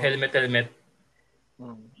 Katong helmet.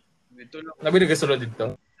 Dito lang. Nabi nagasulod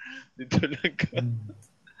dito. Dito lang ka.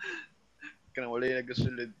 Kanang wala yung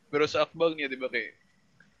nagasulod. Pero sa akbang niya, di ba kay...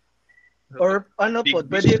 Or ano po,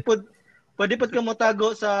 pwede po ka mo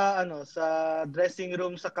tago sa sa dressing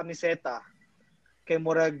room sa kamiseta. Kay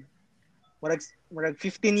murag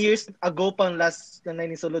 15 years ago pang last na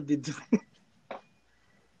nanisulod dito.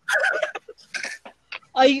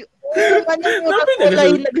 Ay, ano mo na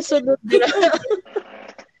kulay nagsunod nila.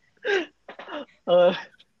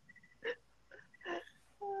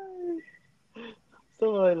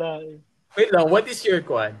 So wala. Wait lang, what is your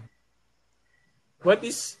kwan? What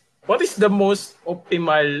is the most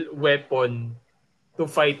optimal weapon to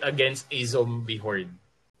fight against a zombie horde?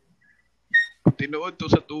 Tinuod to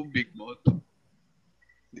sa tubig mo.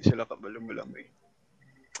 Hindi sila kabalang-balang eh.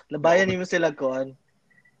 Labayan mo sila kuan.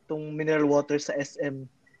 Tong mineral water sa SM.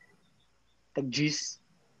 Tag-G's.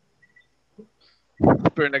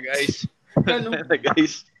 Pero nag-ice. Ano?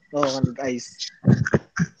 Nag-ice. Oo, nag-ice.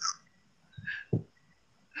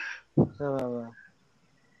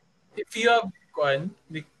 If you have kwan,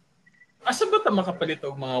 like, asa ba ta makapalit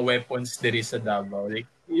og mga weapons diri sa Davao? Like,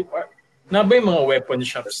 nabay mga weapon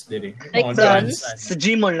shops diri? Like Mga guns? Sa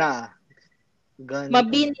Gmall na. Gun.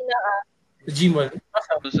 Mabini na. Sa Gmall.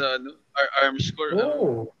 Sa arms core.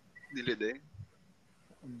 Oh. Dili day.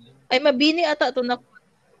 Ay, mabini ata to na.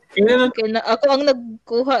 Kailan Ako ang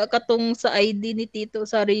nagkuha katong sa ID ni Tito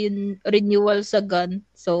sa renewal sa gun.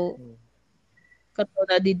 So, kato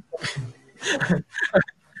na dito.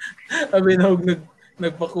 Sabi na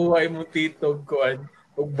nagpakuha mo titog kuan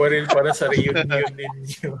og baril para sa reunion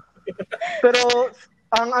ninyo. Pero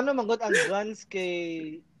ang magod ang guns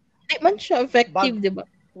kay Di man siya effective, di ba?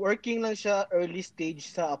 working lang siya early stage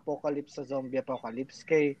sa apocalypse, sa zombie apocalypse.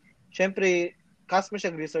 Kay syempre cast mo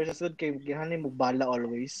siya resources good kay ginahan mo bala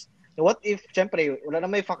always. So what if syempre wala na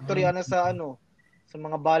may factory ana sa sa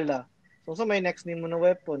mga bala. So may next nimo na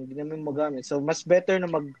weapon, di na mo magamit. So mas better na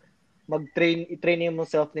i-train mo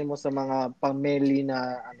self nimo sa mga pang-melee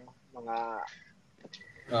na mga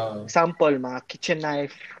example, mga kitchen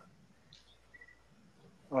knife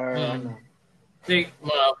or like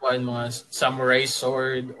mga samurai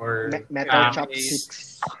sword or metal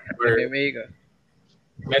chopsticks or MMA ka.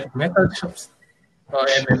 Metal chopsticks o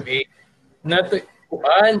MMA nato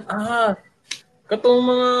katong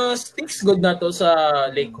mga sticks good nato sa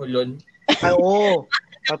Lake Colon. Ay, oo.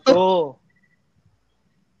 Ato.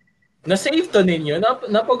 Na-save to ninyo?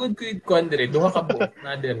 Napagod ko yung kuhan dire. Duha ka po.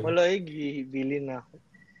 Na dire. Wala gibili na ako.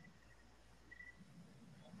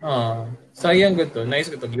 Sayang ko to. Nice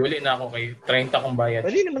ko to. Giuli na ako kay 30 kong bayad.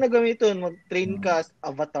 Pwede naman nagamiton. Mag-train ka as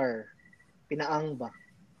avatar. Pinaang ba?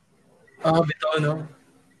 Bitaw no.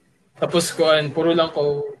 Tapos kuhan, puro lang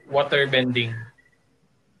ko water bending.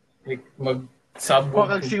 Like, mag-sabog.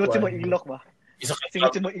 Kung singot si mo ilok ba? Isa ka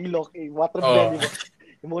Singot si mo ilok. Water bending mo.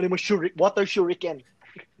 Yung mo water shuriken.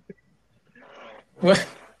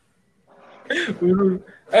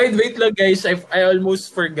 Ay, wait lang guys. I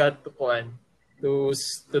almost forgot to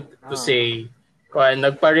say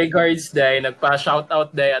nagpa-regards day,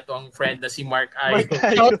 nagpa-shoutout day ato ang friend na si Mark Ayo.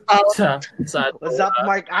 Shoutout. sa What's up,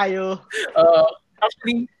 Mark Ayo?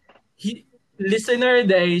 Actually, listener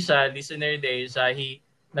day siya.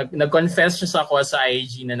 Nag-confess siya sa ako sa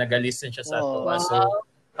IG na nag-listen siya sa ato. Wow. So,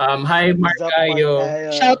 hi Mark Ayo.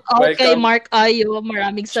 Shout out kay Mark Ayo.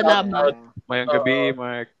 Maraming salamat. Mayang gabi,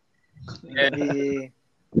 Mark.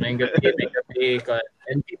 Mayang gabi.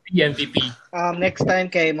 MVP. Next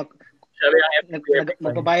time kay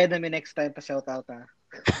magbabayad namin next time pa shoutout ha.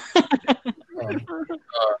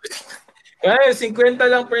 Kaya 50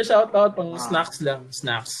 lang per shoutout pang snacks lang.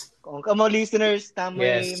 Snacks. Kung kamo listeners,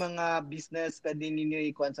 may Yes. mga business pwede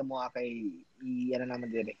ninyo ikuan sa mga kay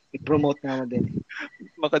naman din i-promote naman din.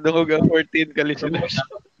 Makadungog ang 14 ka listeners.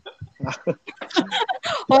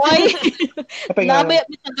 Hoy! Nabi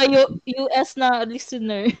taga US na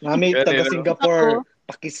listener. Nami taga Singapore,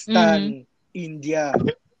 Pakistan, India.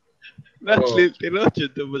 Tiro,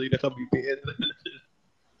 dito mo rin naka-VPN.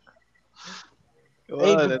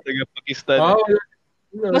 Taga Pakistan.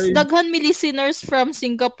 Mas daghan mi listeners from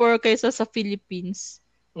Singapore kaysa sa Philippines.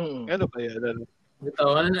 Ano ba yan?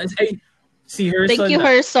 Si Herson. Thank you,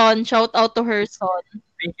 Herson. Shout out to Herson.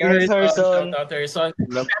 Thank you, Herson. Shout out to Herson.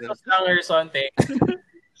 Pesos lang, Herson. Thanks.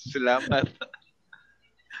 Salamat.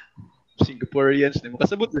 Singaporeans.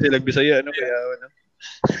 Kasabot na silang Bisaya. Ano kaya?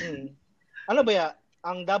 Ano ba ya?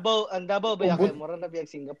 Ang Davao ba ya? Kaya mura na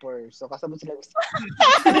biyag Singapore. So kasabot sila.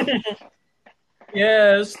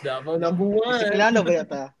 Yes, Davao number 1. Siklano ba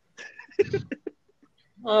yata?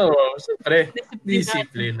 Siyempre.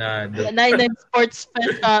 Disiplinado. Nine sports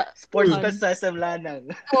fest Sports fest sa SM Lanang.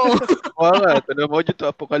 Oh. Nga, tanong mo dito,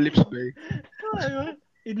 Apocalypse Bay.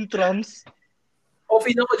 In trams.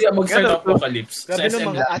 Okay na ko di mag-start Ganun, Apocalypse. Sa Grabe ng SM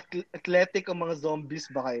mga lang. athletic o mga zombies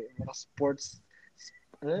ba kayo? Mga sports.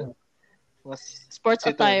 Mga Sports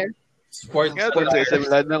Ito. attire. Sports. Nga, doon sa SM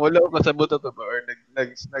Lanang, wala ko kasabot ito ba? Or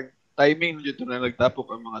nag-timing dito na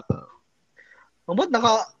nagtapok ang mga tao. Mabot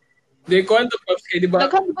naka Di ko ano Pops, di ba?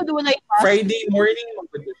 Daghan ko doon na mask. Friday morning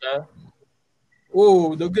magpunta siya.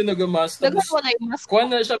 Oo, daghan nagamas. Daghan Tapos, ko na mask. kuha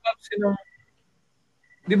na siya Pops,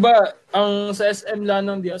 di ba, ang sa SM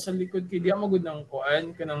Lanang diya sa likod kay diya magud ng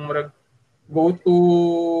kuan kanang murag go to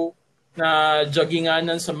na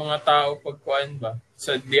jogginganan sa mga tao pag kuan ba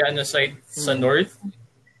sa diya na side sa north.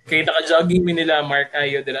 Kay naka-jogging mi nila Mark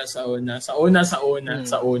Ayo dira sa una.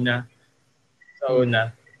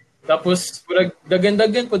 Tapos murag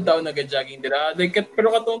dagan-dagan pud tao naga-jogging dira. Like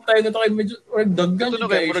pero katong tayo na to kay medyo murag daggan Ito na jud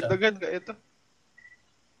kayo, kayo siya. muragdagan ka ito.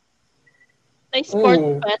 Ay, sports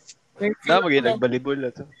Oo. fest. Na, nagbalibol na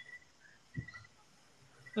ito.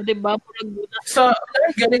 O, diba? Murag doon na. Sa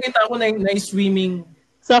galing kita ako na swimming.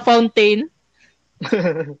 Sa fountain.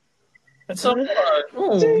 So,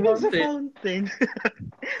 Sino sa mountain. fountain?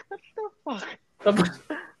 What the fuck?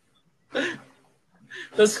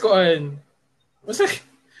 Tapos kuan. Masa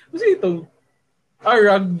itong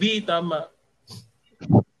rugby, tama.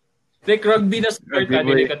 Like rugby na sport, Rugby boy.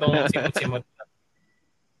 hindi ka itong simot-simot.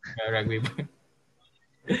 Rugby boy.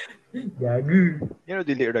 Gago. Yan o,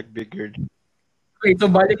 dili rugby girl. Okay, so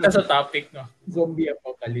balik na sa topic, no? Zombie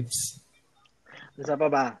apocalypse. Isa pa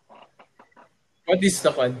ba? What is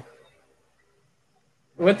the one?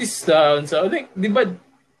 What is the, so, like, di ba,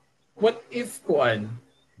 what if kuan?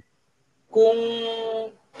 Kung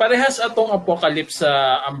parehas atong apocalypse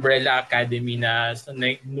sa Umbrella Academy na sa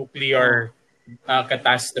nuclear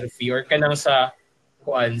catastrophe or kanang sa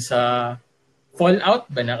kuan sa Fallout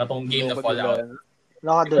ba na katong game na Fallout?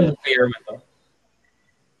 Naka doon. Nuclear man to.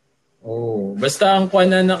 Oh, basta ang kuan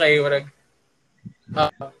na kay warag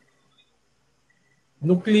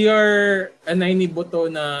nuclear anay ni boto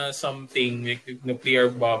na something like nuclear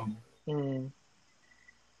bomb. Yung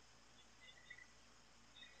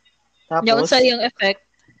Tapos, sa yung effect.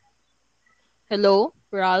 Hello,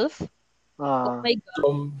 Ralph? Oh my God.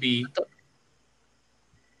 Zombie.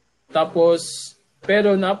 Tapos,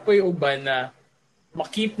 pero napoy uban na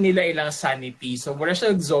makip nila ilang sanity. So, wala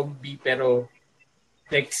siya zombie, pero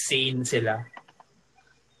like sane sila.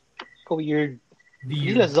 weird.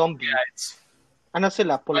 Di Sila zombie. Yeah, it's Ano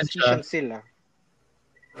sila? Politicians sila.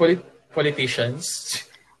 politicians.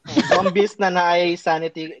 Zombies na naay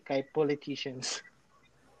sanity kay politicians.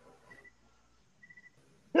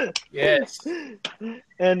 Yes.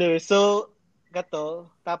 Anyway, so,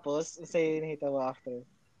 gato. Tapos, say nahita mo after.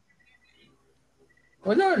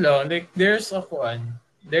 Wala lang. Like, there's a kuan.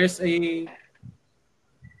 There's a...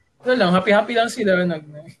 Wala lang. Happy-happy lang sila.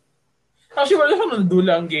 Actually, wala lang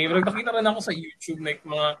nandula ang game. Nakita rin ako sa YouTube, like,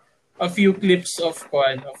 a few clips of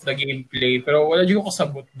kuan, of the gameplay. Pero wala dyan ko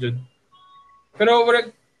kasabot dyan. Pero,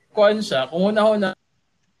 kuan siya. Kung una-una,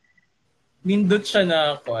 nindot siya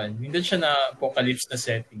na apocalypse na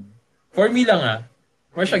setting. For me lang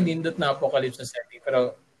more siya nindot na apocalypse na setting.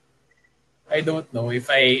 Pero, I don't know if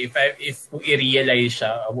kung i-realize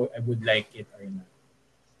siya, I would like it or not.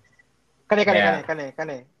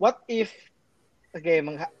 Kane. What if, okay,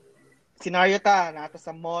 scenario nata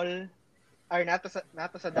sa mall, or nata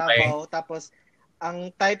sa Davao, tapos,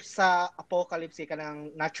 ang type sa apocalypse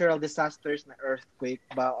kanang natural disasters na earthquake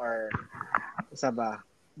ba, or, isa ba,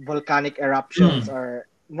 volcanic eruptions, or,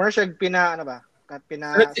 more siya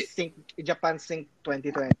sync, Japan Sync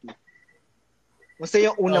 2020. Gusto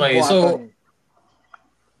yung unang buhaton. So,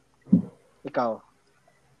 ikaw.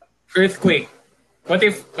 Earthquake. What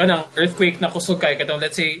if, earthquake na kusog kay katong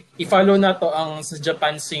let's say, i-follow na to ang sa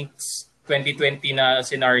Japan Sinks 2020 na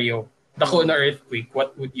scenario. Dako na earthquake,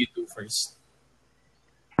 what would you do first?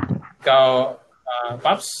 Ikaw,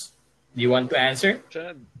 Pops, do you want to answer?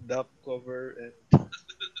 Duck cover and...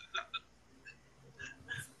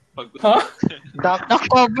 Huh? Duck.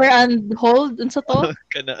 Cover and hold unsa to?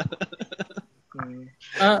 Kana.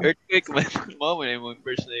 Ah, Earthquake man. Mo na yung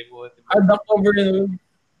first na mo. duck over.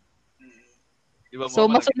 Diba, So,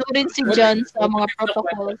 masunurin si John sa mga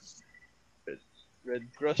protocols. Red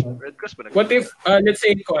Cross pa na. What if, let's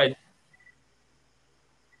say, Kuan,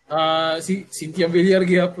 si Cynthia Villar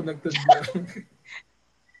gihapon nagtudlo.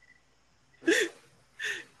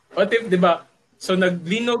 What if, di ba, so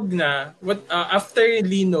naglinog na, after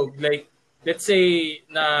linog, like, let's say,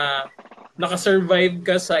 na nakasurvive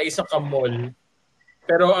ka sa isa ka mall,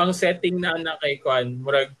 Pero ang setting na anak kay Kwan,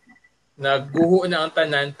 murag nagguho na ang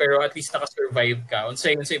tanan pero at least naka-survive ka.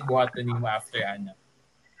 Unsay buhaton nimo after ana.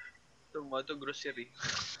 Tumato grocery.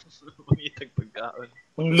 Mangitag pagkaon.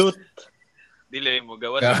 Ang loot. Dili mo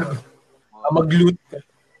gawas. Mag-loot ka.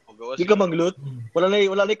 Di ka mag-loot. Wala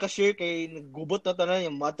na cashier kay naggubot na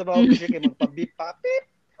tanan yung mata pa cashier kay magpabip pa. Pip.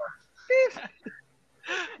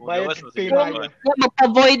 Bayad kay Maya.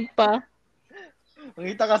 Mag-avoid pa.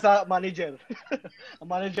 Mangita ka sa manager. Ang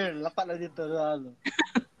manager, lapat na dito.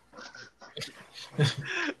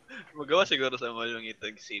 Magawa siguro sa mall yung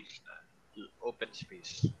itag safe na open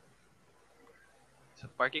space. Sa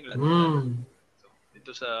parking lot. So,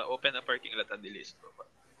 dito sa open na parking lot ang dilis.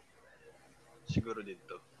 Siguro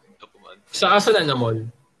dito. Dito kumaan. Sa asa na mall?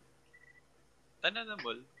 Tanan na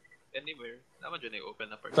mall. Anywhere. Naman dyan ay open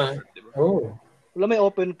na parking lot, diba? Oh. Wala may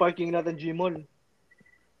open parking natin Gmall.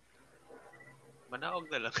 Manaog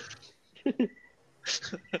na lang.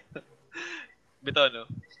 Bitaw, no?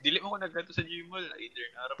 Dili mo ko nagkanto sa Gmall. Either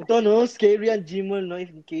naram Ito, no? Scary ang Gmall, no?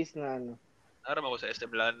 If in case na, ano. naram ako sa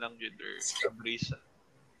SM Lanang yun or sa Brisa.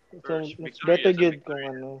 So, mas better good kung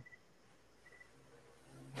ano.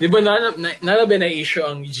 Di ba nalabi na issue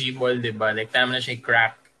ang Gmall, di ba? Like, tama na siya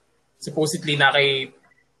crack. Supposedly,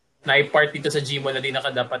 na-part dito sa Gmall na di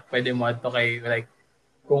nakadapat pwede mo ato kay, like,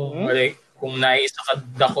 kung naisa ka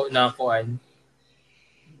dako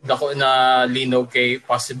na linog kay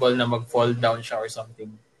possible na mag-fall down siya or something.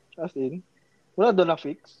 As in? Wala doon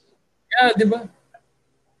na-fix? Yeah, di ba?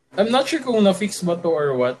 I'm not sure kung na-fix ba to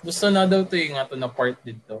or what. Basta na daw to yung ato na part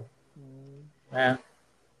dito.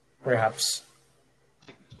 Perhaps.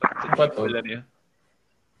 Ba to? Wala niya.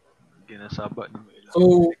 Ginasaba ni mo ilang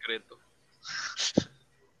sekreto.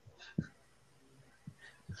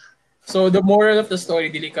 So, the moral of the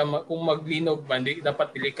story, kung maglinog man,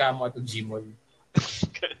 dapat dili ka mo ato Gmall.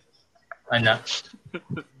 Ana?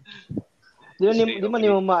 Di man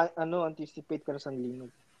yung anticipate ka na sa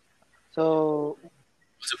linog. So,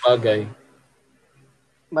 sa bagay.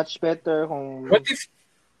 much better kung... What if...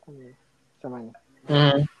 Sama niya.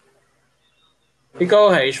 Ikaw,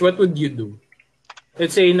 Haish, what would you do?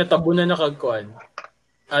 Let's say, natabunan na kagkuan.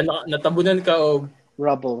 Natabunan ka o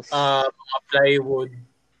Rubbles. mga plywood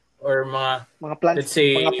or mga plants. Let's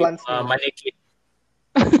say, mga plants. manikit.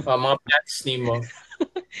 Mga plants nimo.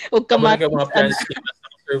 Huwag ka Mga plants nimo,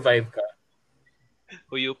 survive ka.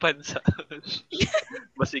 Huyupan sa...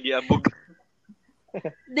 Masigi abog.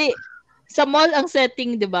 Di, sa mall ang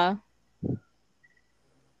setting, di ba?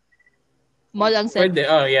 Mall ang setting.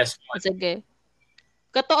 Pwede, yes. Sige.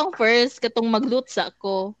 Kato ang first, katong mag-loot sa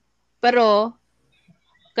ako. Pero,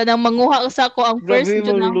 kanang manguha sa ako ang first Grabe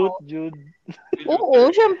dyan mo ako. loot, Jude.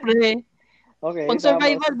 Oo, syempre. Okay. Pang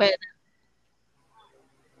survival ba yan?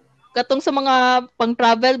 Katong sa mga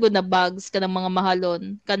pang-travel go na bags, kanang mga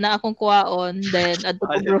mahalon. Kana akong kuwaon, then adto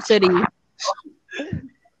ko grocery.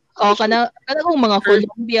 Kana kong mga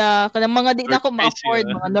Columbia, kanang mga di na ako ma-afford,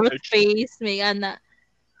 mga North Face, may ana.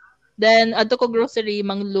 Then adto ko grocery,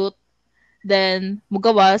 mang loot. Then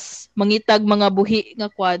mugawas, mangitag mga buhi nga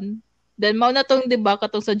kwan. Then mao na tong 'di ba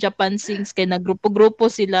katong sa Japan Sings kay nagrupo-grupo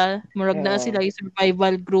sila, murag na sila yung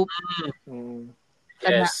survival group.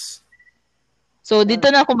 Yes. So dito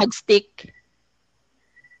na ako mag-stick.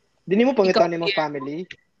 Dini mo pangitan ni mong family?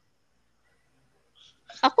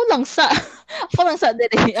 Ako lang sa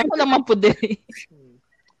diri. Ako lang man po diri.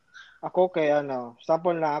 Ako kay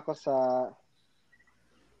sample na ako sa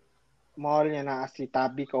mall niya na si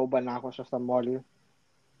Tabi, kauban na ako siya sa mall.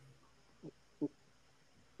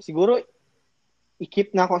 Siguro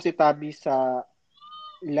i-keep na ako si Tabi sa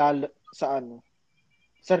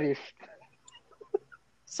sa Rift.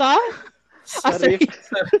 Sa Rift.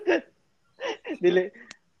 Dili.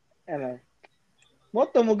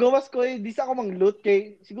 Moto mo gawas ko di sa ako mang-loot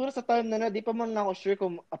kay siguro sa time na di pa man ako sure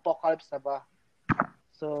kung apocalypse na ba.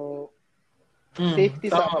 So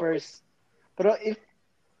safety sa first. Pero if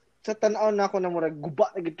sa tan-aw na ako na murag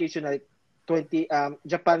guba na gid kay siya like 20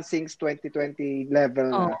 Japan Sings 2020 level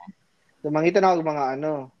na. So mangita na ako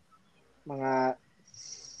mga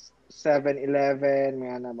 7-Eleven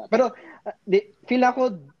mga na ba. Pero feel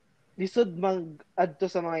ako lisod mag-adto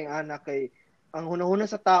sa mga yung anak kay ang hunahuna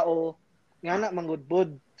sa tao nga na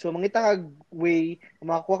manggudbod. So mangita kag way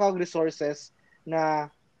makakuha kag resources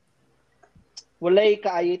na walay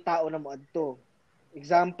kaayay tao na moadto.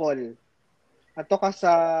 Example, ato ka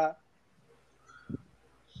sa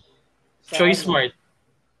Choice Smart.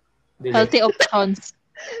 healthy options.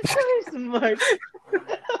 Choice Smart.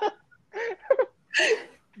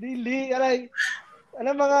 Dili,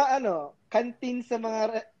 mga canteen sa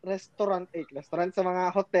mga restaurant sa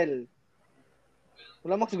mga hotel.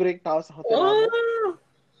 Wala siguro yung tao sa hotel.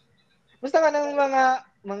 Basta nga ng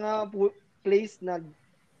mga place na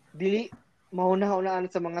dili mahuna-hunaan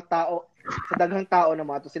sa mga tao, sa daghang tao na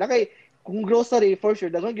mato sila. Kay kung grocery, for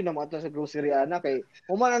sure, daghang ginamato sa grocery ana kay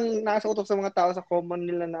human ang nasa utok sa mga tao sa common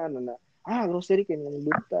nila na grocery kay nang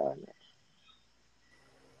luta.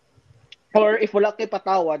 Or if wala kay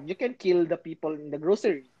patawad, you can kill the people in the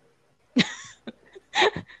grocery.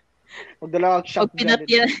 Magdala kang shotgun.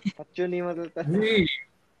 Patyo ni mo dito.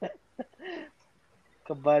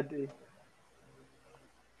 Kabad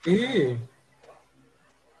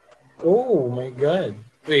Oh my God.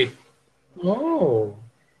 Wait. Oh.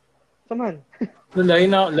 Saman. Lain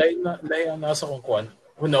na nasa kong kuwan.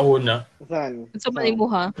 Huna-huna. Saan? Sa mo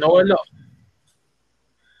ha? Nawala.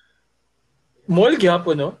 Mall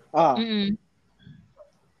gyapon, no?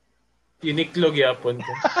 Uniqlo gyapon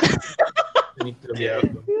ko. Uniqlo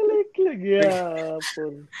gyapon. Uniqlo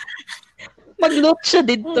gyapon. Mag-loot siya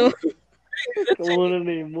dito. Kauna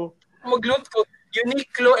na mo. Mag-loot ko.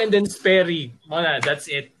 Uniqlo and then Sperry. Mana,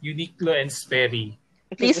 that's it. Uniqlo and Sperry.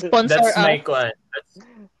 Please sponsor that's us. My kuan.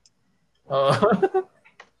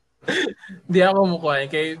 Di ako mukha.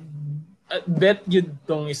 Kay bet yun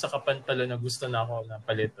tong isa ka pantalon na gusto na ako na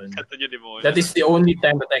paliton. That is the only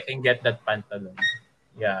time that I can get that pantalon.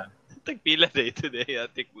 Yeah. Tagpila na ito na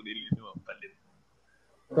atik mo nili naman palit.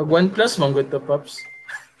 Pag OnePlus, mong good to Pops.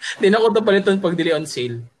 Di na ko to paliton pag dili on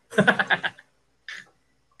sale.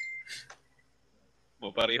 Mo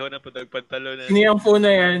pareho na po pantalon na. Sino yung phone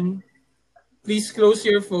na yan? Please close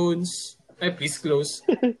your phones. Please close.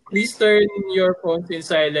 Please turn your phones in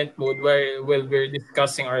silent mode while we're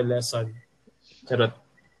discussing our lesson. Charot.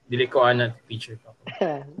 Dili ko ana teacher pa.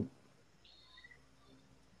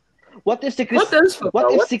 What if si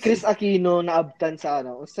Chris Aquino naabtan sa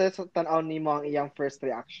ano? Unsa sa tan-aw nimo ang iyang first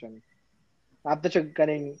reaction? Naabtan siya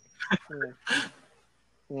kaning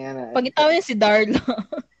Yan. Pangitaw niya si Darla.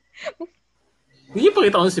 Hindi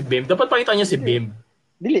pakita ko si Bim. Dapat pakita niya si Bim.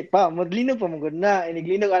 Dili pa, maglinaw pa magod na.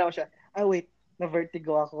 Iniglinog ano siya. Wait,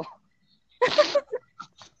 na-vertigo ako.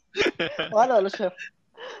 Ano siya?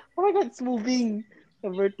 Oh my God, it's moving.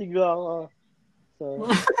 Na-vertigo ako. So,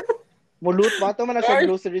 mulut pa. Ito man na siya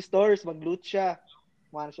grocery stores. Mag-loot siya.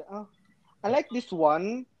 Mana siya, I like this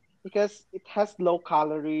one because it has low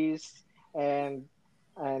calories and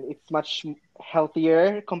it's much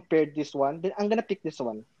healthier compared this one. Then I'm gonna pick this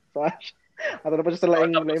one. So, ato na pa siya sa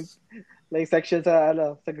laing section sa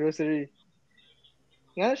grocery.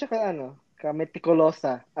 Nga siya ka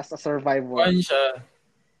meticulosa as a survivor. Kuan siya.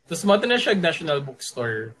 Tapos mata na siya National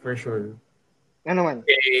Bookstore, for sure. Ano man?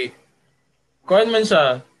 Okay. Kuan man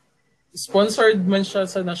siya. Sponsored man siya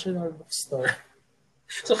sa National Bookstore.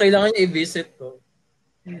 So, kailangan niya i-visit to.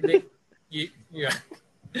 Like, yeah.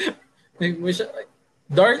 Like,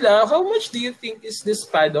 Darla, how much do you think is this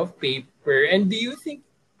pad of paper? And do you think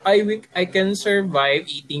I can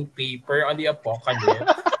survive eating paper on the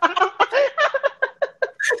apocalypse?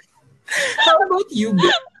 How about you?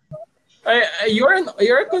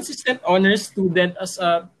 You're a consistent honor student as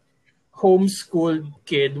a homeschooled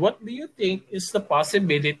kid. What do you think is the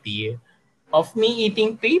possibility of me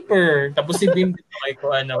eating paper? Tapos si Bim dito kay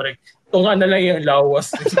ko, tunga na lang yung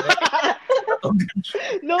lawas.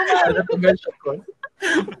 No, man. Natutugan siya ko.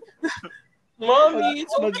 Mommy,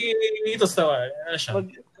 it's okay. Tapos naman.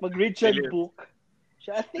 Mag-read siya ng book.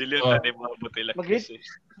 Siya, I think,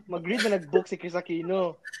 mag-read na nag-book si Chris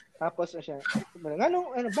Aquino. Tapos siya,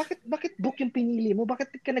 bakit book yung pinili mo?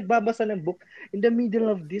 Bakit ka nagbabasa ng book in the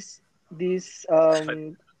middle of this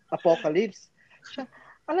apocalypse? Siya,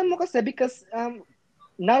 alam mo kasi because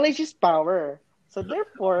knowledge is power. So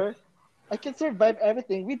therefore, I can survive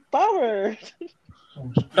everything with power.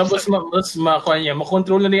 Tapos makuha niya,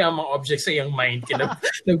 makontrol na niya ang mga objects sa iyang mind.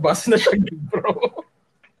 Nagbasa na siya bro.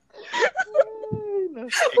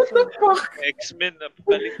 What the fuck? X-Men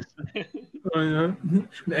Apocalypse.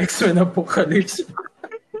 X-Men Apocalypse.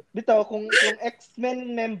 Dito, kung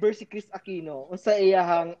X-Men member si Chris Aquino, unsa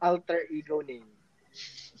iyahang alter ego name?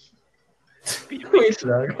 Wait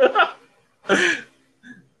lang.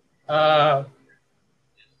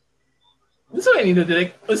 Unsa man nito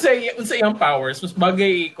direct? Unsa iyang powers? Mas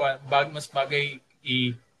bagay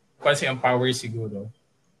i-kuan sa iyang powers siguro.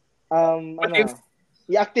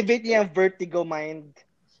 I-activate niya ang vertigo mind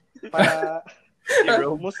para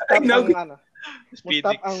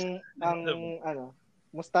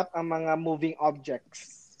mustap ang mga moving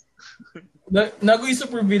objects. Nagoy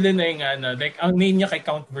super villain na yung like ang name niya kay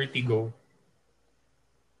Count Vertigo.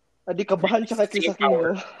 Adi kabahan siya kay Chris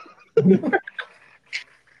Aquino.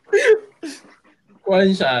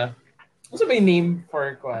 Kuan siya. Ano ba yung name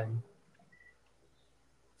for kuan?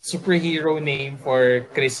 Superhero name for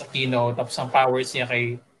Chris Aquino, tapos ang powers niya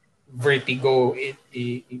kay vertigo,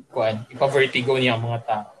 ipa-vertigo niya ang mga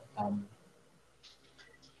tao. Ano?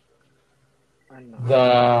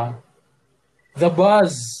 The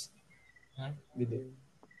buzz.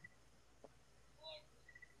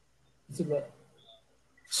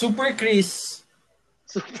 Super Chris.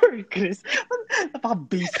 Super Chris.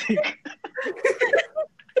 Napaka-basic.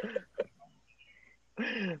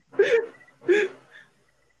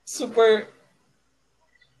 Super,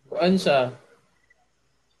 kuan siya?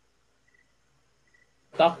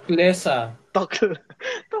 Taklesa.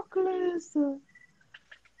 Toklesa.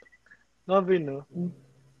 Grabe, no?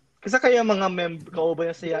 Kasi kaya mga kauba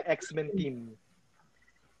niya sa X-Men team.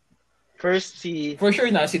 First For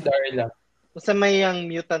sure na si Darla. Basta may yung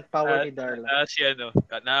mutant power ni Darla. Si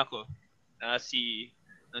ako. Si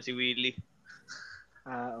Willie.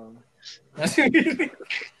 Oo. Si Willie.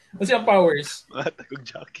 Kasi ang powers. Matagong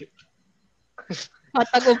jacket.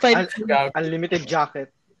 Matag o 5. Unlimited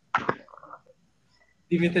jacket.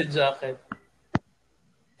 Limited jacket.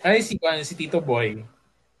 Ay, si Tito Boy.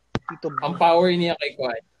 Tito Boy. Ang power niya kay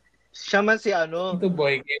Kwan. Siya man si ano. Tito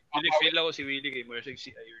Boy. Feel ako si Willie kay Mercy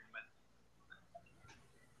si Iron Man.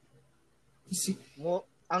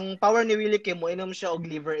 Ang power ni Willie kay mo inom siya og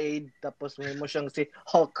liver aid tapos mo siyang si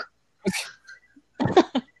Hulk.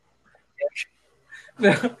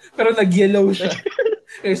 pero nag-yellow siya.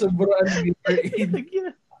 Kaya sobrang liver aid.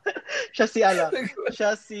 Siya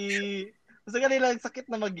si Gusto ka nilang sakit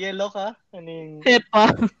na mag-yellow ka? Aning Hepa.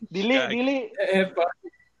 Dili. Hepa.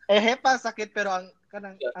 Hepa sakit pero ang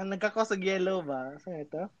nagkakos sa yellow ba? Saan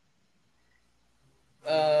ito?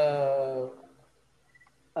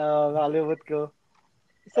 Nakalimot ko.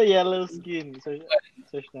 Sa yellow skin. Search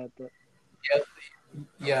na ito.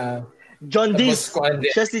 Yeah. John Dees.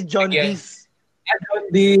 Siya si John Dees. John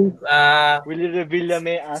Dees. Willie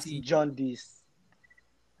Revillame as John Dees.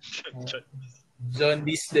 John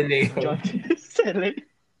Dees de Leo. John Dees de Leo.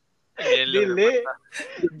 Dili.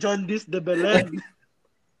 John Dees de Belen.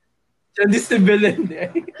 John Dees de Belen.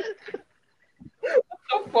 What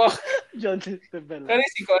the fuck? John Dees de Belen. Kaya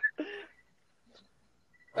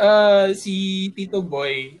si Tito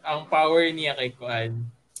Boy, ang power niya kay Kuan,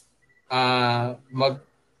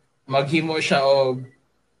 maghimo siya og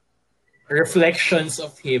reflections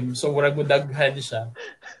of him. So, murag mo daghan siya.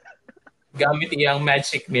 Gamit iyang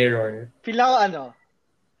magic mirror. Pila ko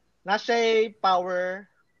nasa power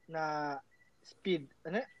na speed.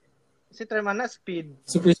 Ano? Si Treman na speed.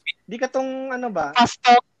 Super speed. Di ka tong ba?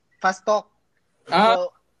 Fast talk.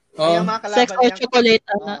 So, yung mga kalaban sex or chocolate,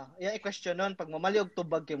 yung i-question nun, pag mamali og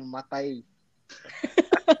tubag kayo, mamatay.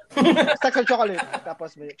 Sex or chocolate.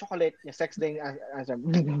 Tapos may chocolate, yung sex din,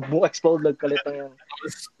 explode lang kalit ang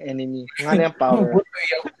enemy. Nga na yung power.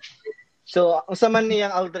 So, ang saman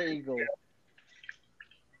niyang alter ego.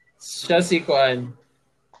 Siya si Kuan.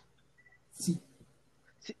 Si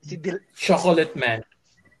Chocolate Man.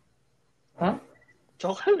 Huh?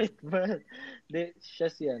 Chocolate Man.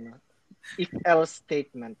 Siya si if else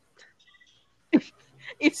statement.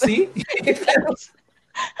 If else.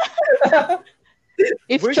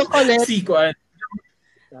 If chocolate. Si Kuan.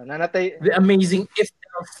 Nanatay. The amazing if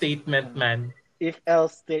else statement man. If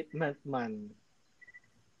else statement man.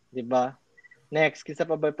 Diba? Next, kinsa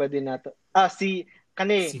pa ba pwede nato? Si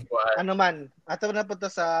ano man. Ato na po to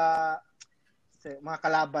sa mga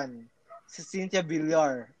kalaban. Si Cynthia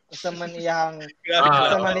Villar. Usa man iyang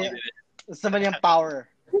power.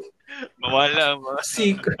 Mawala mo.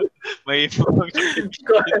 May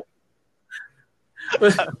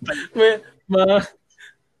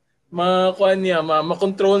makuan niya,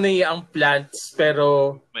 makontrol niya ang plants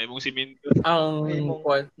pero may mong simento. Ang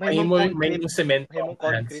may mong cement. May mong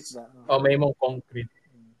concrete ba? May mong concrete.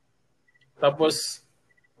 Tapos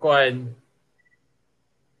kuan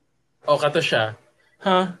kato siya.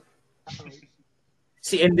 Ha?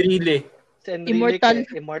 Si Enrile.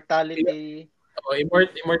 Immortality. Immortality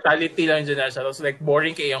lang dyan na siya. Tapos like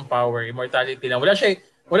boring kay ang power. Immortality lang. Wala siya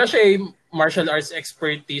martial arts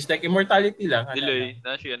expertise. Like immortality lang. Diloy,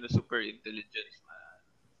 na siya super intelligence.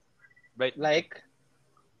 Bright. Like?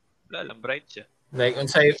 Wala lang, bright siya. Like,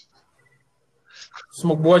 unsay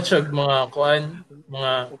magbuhat siya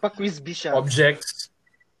mga pa-quizby siya. Objects.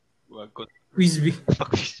 Wag ko. Quizby.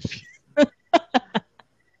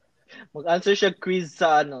 Mag-answer siya quiz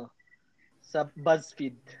sa sa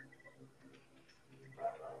BuzzFeed.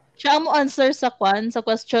 Siya mo answer sa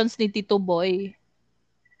questions ni Tito Boy.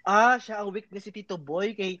 Siya ang weakness si Tito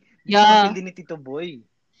Boy kay hindi ni Tito Boy.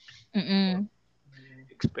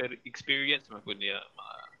 Experience man ko niya.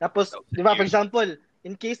 Tapos, di ba, for example,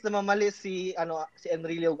 in case na mamali si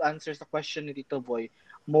Enrile og answer sa question ni Tito Boy,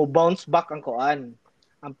 mo bounce back ang koan.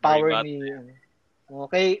 Ang power ni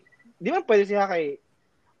Okay, di man pwede siya kay,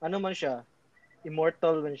 ano man siya,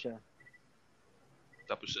 immortal man siya.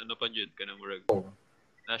 Tapos ano pa dyan ka ng murag.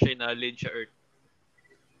 Nasa inalin siya Earth.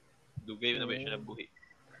 Dugay na ba siya nabuhi.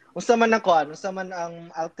 Unsa man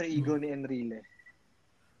ang alter ego ni Enrile?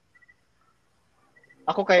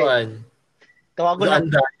 Ako kay,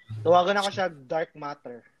 tawagan ako siya Dark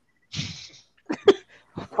Matter.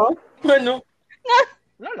 Ano?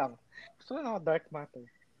 Wala lang. Gusto ko na ako Dark Matter.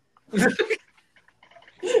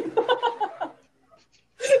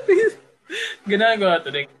 Ginagawa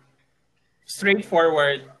to, like,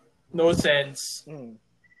 straightforward, no sense,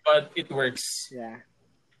 but it works.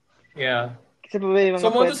 Yeah. Kasi pa ba yung mga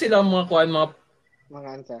so, mo to sila mga kuhan, mga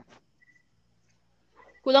ansa.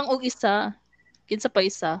 Kulang og isa. Kinsa pa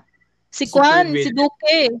isa. Si Super Kwan, villain. si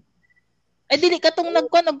Duque. Ay, dili ka tong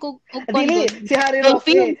nagkuhan, Dili, si Harry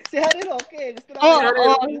Roque. Si Harry Roque. Gusto na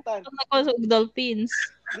Itong nagkuhan sa dolphins.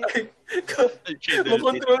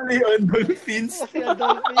 Makontrol niya ang dolphins. Si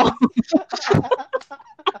dolphins.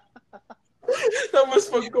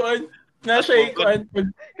 Tapos pagkuhan, nasa ikuhan.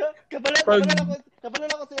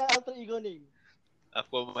 Kapalan ako sa alter ego name.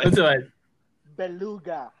 Ako man. What's one?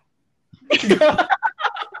 Beluga.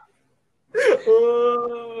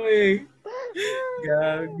 Oy.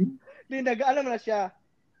 Gag. Hindi, alam na siya.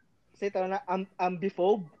 Kasi ito na,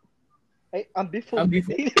 ambiphobe. Ay, ambiphobe.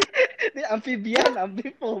 Hindi, amphibian,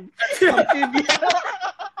 ambiphobe. Amphibian.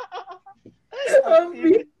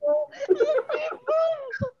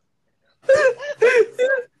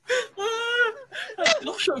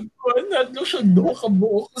 Hadlok siya do ka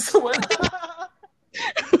buok sa wala.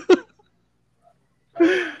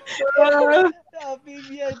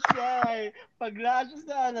 Amphibian siya eh. Pag nasa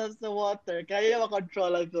sa water, kaya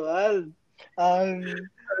makontrol ang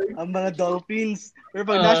mga dolphins. Pero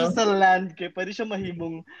pag nasa sa land, kaya pwede siya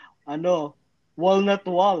mahimong walnut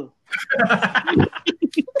wall.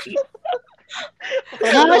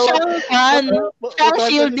 Siya ang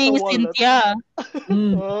shield ni Cynthia.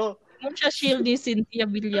 Oo. Siya shield ni Cynthia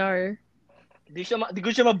Villar. Di ko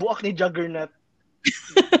siya mabuak ni Juggernaut.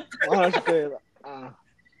 Ano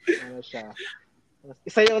siya.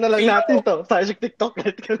 Isayaw na lang natin to. Sa TikTok.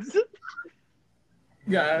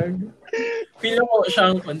 Gag. Pila ko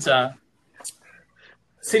siyang kunsa.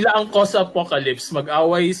 Sila ang cause apocalypse.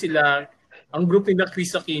 Mag-away sila. Ang group nila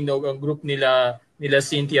Chris Aquino, ang group nila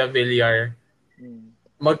Cynthia Villar.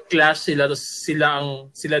 Mag-clash sila. Tapos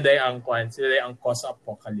sila day ang cause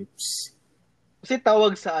apocalypse. Kasi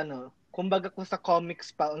tawag sa kumbaga kung sa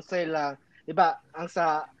comics pa, unsay lang, diba, ang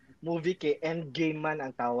sa movie kay Endgame man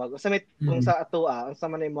ang tawag. Kung sa atoa, unsa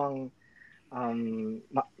man imong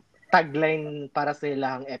tagline para sa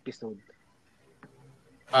ilang episode.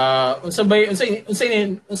 Unsa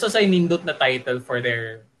say nindot na title for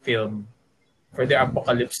their film? For their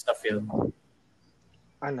apocalypse na film?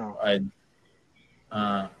 Ano? And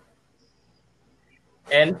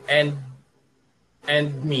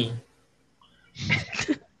me.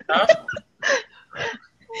 Huh?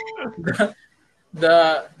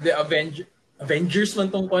 the Avengers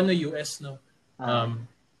man tong kuno US no.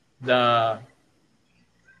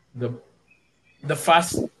 The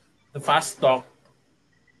fast talk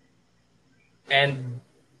and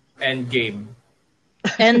game.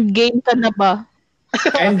 Endgame ka na ba?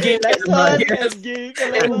 Endgame ka na ba? Yes.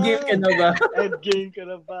 Endgame ka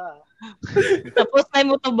na ba? Tapos na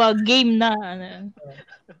mo to ba? Game na.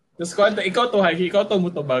 Tapos ikaw to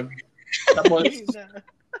mo to bag. Tapos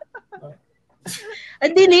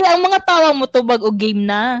dili, ang mga tawag mo to bag o game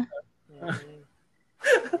na.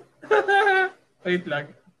 Wait lang.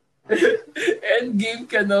 Endgame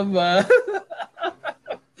ka na ba?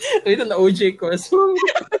 Ito na OJ ko.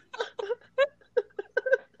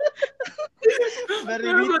 Very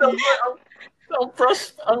witty.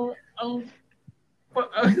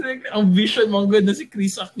 Ang vision mo good na si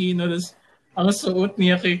Chris Aquino. Ang suot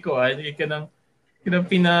niya kay Kuan, kanang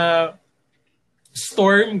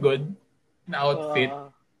storm good na outfit.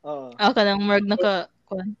 Kanang marg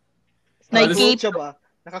Kuan. Naka-cape siya ba?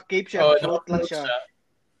 Naka-cape siya. Float lang siya.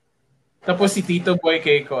 Tapos si Tito Boy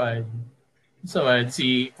kay Kuan.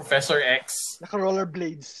 Si Professor X.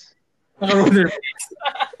 Naka-rollerblades.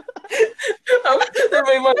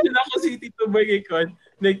 Imagine ako si Tito Boy kay Kuan.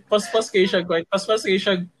 Like, paspas kayo siya, Kuan. Paspas kayo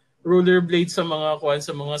siya rollerblades sa mga Kuan,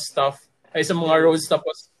 sa mga stuff, ay sa mga roads.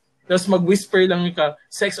 Tapos mag-whisper lang ka,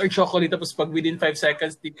 sex or chocolate. Tapos pag within 5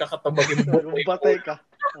 seconds, di ka katabagin. Batay ka.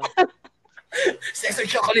 Sex or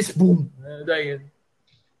chocolate, boom! Dahil.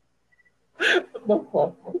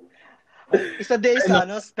 Isa din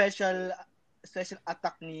special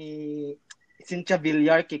attack ni Cynthia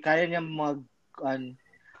Villar kay kaya niya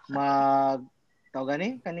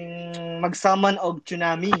mag-summon og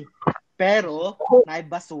tsunami Pero, naay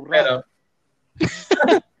basura. Pero,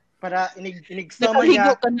 Para inigsama Nakaligo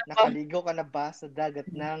niya, ka na ba? nakaligo ka na ba sa dagat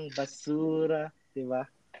ng basura? Diba?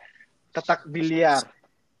 Tatak bilyar.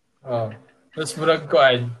 tapos murag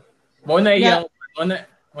kuan. Mo na Yeah.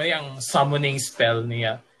 yung summoning spell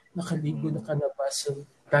niya. Nakaligo na ka na ba sa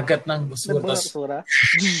dagat ng basura? Nagbuhat Tapos, basura.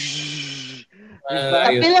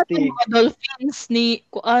 ayun. Kapila ng mga dolphins ni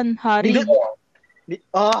Kuan, Hari.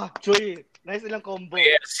 Choy. Nice ilang combo.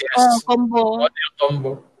 Yes. Combo. Mo na yung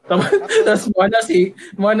combo. Tapos mo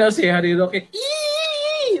na si Hariroki.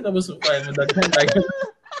 Tapos kuan mo daghan tayo.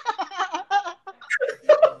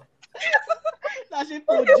 Nasa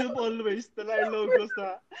podium always. Tala yung logo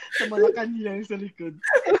sa Malacanang sa likod.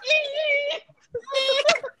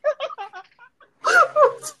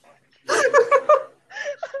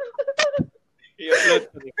 I-upload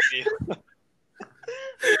ko rin niya.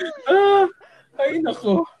 Ay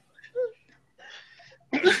nako.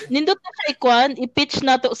 Nindot na siya i-Kuan, i-pitch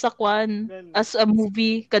na to sa Kuan as a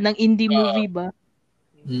movie, kanang indie movie ba?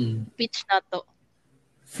 Pitch na to.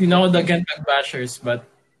 Sino ko daghan bashers but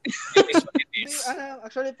it is what it is.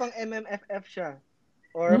 Actually, pang MMFF siya.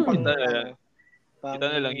 Or pang... Kita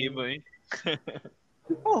na lang iba eh.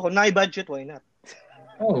 Kung na-budget, why not?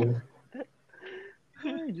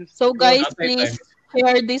 So guys, Well, please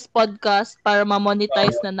share this podcast para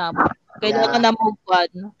ma-monetize na namin. Kailangan na mo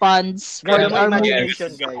funds for Grabe mo our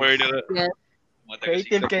imagination, movies. guys. Yes.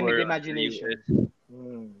 Creative kayo with imagination.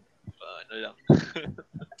 Ano lang.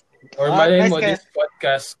 Or malay nice mo, kaya. this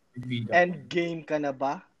podcast would be the Endgame ka na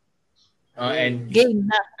ba? Game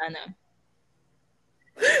na. Ano?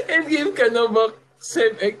 Endgame ka na ba?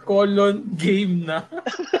 Game na.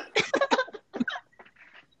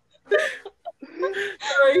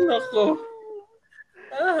 Ay, nako.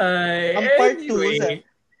 Ay, Ang part 2, anyway.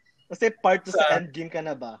 Kasi part 2 sa Endgame ka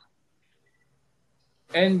na ba?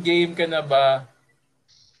 Endgame ka na ba?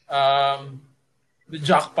 The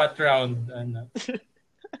jackpot round. Ano?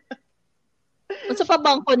 Unsa pa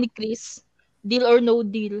bang ko ni Chris? Deal or no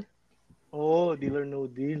deal? Deal or no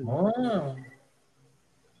deal.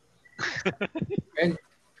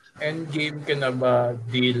 Endgame ka na ba?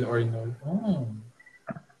 Deal or no?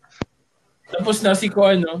 Tapos na si ko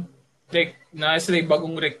like, nasa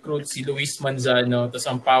bagong recruit si Luis Manzano, tapos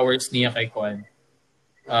ang powers niya kay Kwan.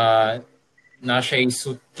 Nasa yung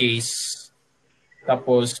suitcase.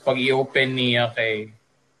 Tapos, pag i-open niya kay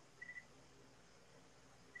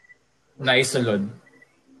naisulod.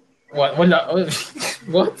 Wala.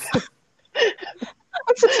 What?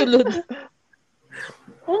 Ang susunod.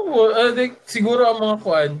 Like, siguro ang mga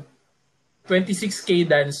Kwan, 26K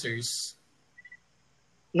dancers.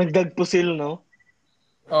 Nagdagpusil, no?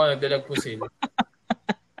 Nagdalag po sila.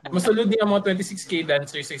 Masulod niya ang mga 26K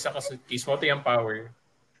dancers sa isa ka suitcase. What yung power?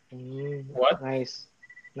 What? Nice.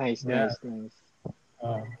 Yeah. Nice.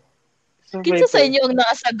 So, Kinsa sa inyo ang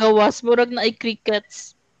nasa gawas, murag na ay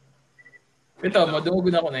crickets. Ito, madungog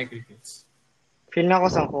na ako na yung crickets. Feel na ako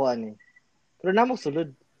sa kuhan eh. Pero na mo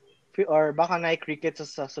sulod. Or baka na cricket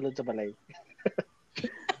sa sulod sa balay.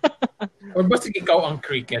 Or basta ikaw ang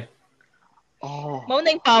cricket? Mao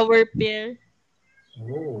na yung power pair.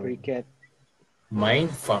 Cricket. Mind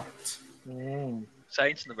fucked.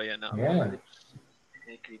 Science na ba yan? Yeah.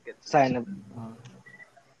 May cricket. Sign of...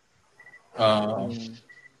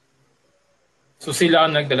 So sila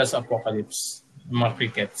ang nagdala sa apocalypse. Mga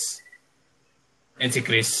crickets. And si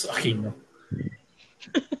Chris Aquino.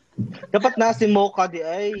 Dapat na si Mocha di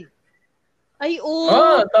ay. Ay, oo.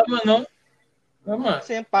 Tama, no? Tama.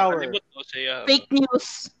 Kasi yung power. Kalibot mo siya. Fake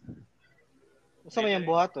news. Gusto mo yung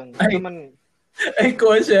buhaton. Ay. Naman, Ay,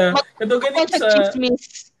 ko siya. Ito ganit Sa sa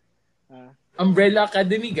chismis. Umbrella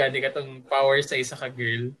Academy, gani katong power sa isa ka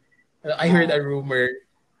girl. I heard a rumor.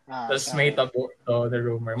 Tapos may tabo to the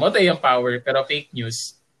rumor. Mo tayo yung power, pero fake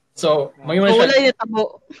news. So, Wala yung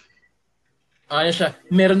tabo. Ano siya,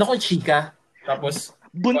 meron ako chika. Tapos,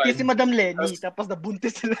 buntis si Madam Lenny. Tapos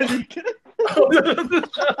nabuntis si Lenny.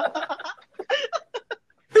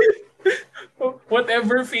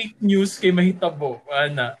 Whatever fake news kay mahitabo,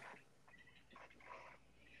 ana.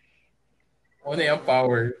 Una yung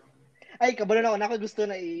power. Ay, kabalo na ako. Nako gusto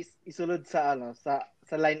na isulod sa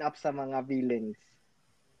sa line-up sa mga villains.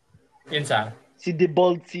 Yan sa? Si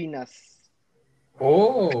Debold Sinas.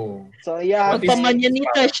 So, yeah.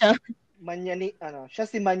 Magpamanyanita siya. Siya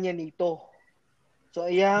si Manyanito. So,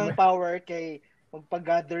 iyang power kay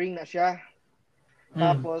magpag-gathering na siya.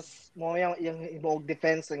 Tapos, mo yung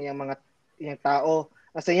defense ng iyang tao.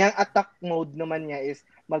 Kasi yung attack mode naman niya is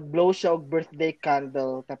mag-blow siya og birthday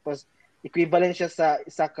candle. Tapos, equivalent siya sa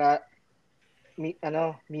isa ka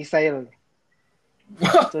missile.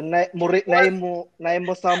 So na mo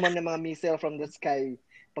summon ng mga missile from the sky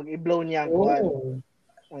pag i-blow niya ang kuan, Oh.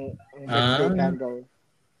 ang birthday candle.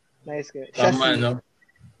 Nice kayo. Tama, Chassis. no?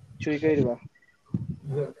 Chuy kayo, di ba?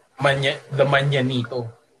 The Manyanito.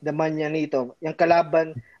 The Manyanito. Yung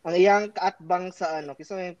kalaban, ang iyang kaatbang sa ano,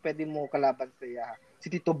 kasi yung pwede mo kalaban sa iya. Si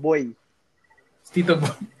Tito Boy. Tito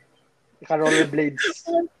Boy. Naka-rollerblades.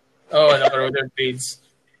 Oh, naka-rollerblades.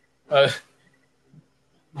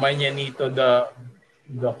 Manyanito, the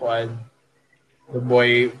kuan.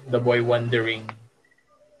 The boy wandering.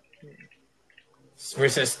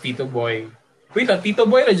 Versus Tito Boy. Wait, Tito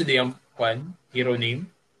Boy na dyan yung kuan? Hero name?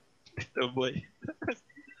 Tito Boy.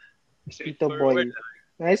 Tito Boy.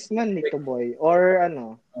 Nice man, Tito Boy. Or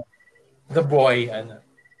ano? The Boy, ano?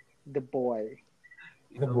 The Boy.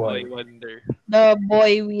 The Boy. Wonder. The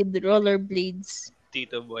boy with rollerblades.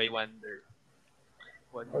 Tito Boy Wonder.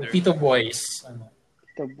 Or Wonder. Tito Boys. Ano?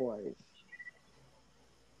 Tito Boy.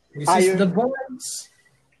 This is Iron- the boys.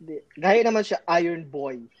 Gaya naman siya, Iron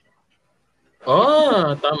Boy.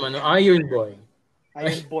 Oh, tama, no? Iron Boy.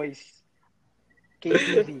 Iron Boys.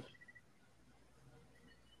 KTV.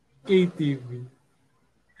 KTV.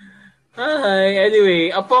 Hi,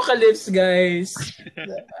 anyway, Apocalypse, guys.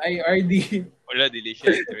 IRD. Wala, dili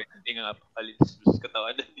siya. Hindi nga apocalypse. Mas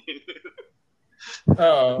katawan na niya.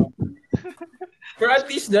 Oo. Pero at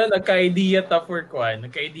least nagka-idea ta for kuan.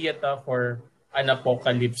 Nagka-idea ta for an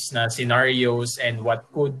apocalypse na scenarios and what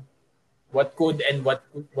could and what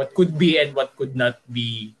could be and what could not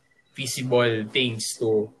be feasible things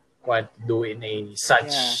to do in a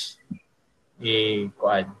such a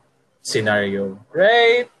scenario,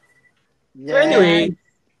 right? So anyway,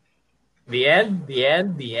 the end.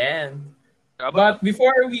 But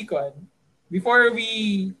before we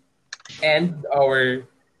end our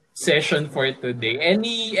session for today,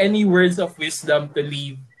 any words of wisdom to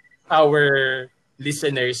leave our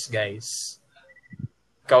listeners, guys?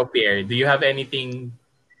 Ikaw, Pierre, do you have anything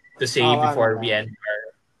to say before we end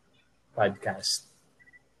our podcast?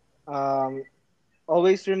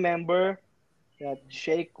 Always remember that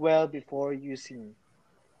shake well before using.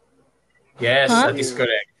 Yes, that is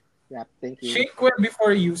correct. Yeah, thank you. Shake well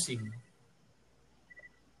before using.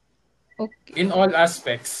 Okay. In all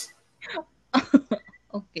aspects.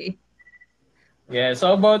 Okay. Yes,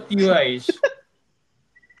 how about you, Aish?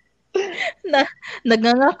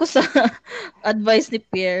 Nagangako sa advice ni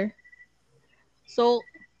Pierre. So,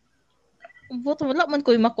 wala man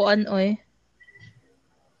ko'y makuan, oy.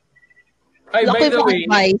 Ay, Wala by ko'y the way,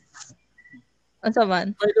 advice. Asa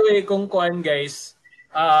man? by the way, kung kuan, guys,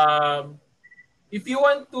 if you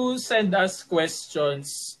want to send us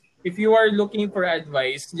questions, if you are looking for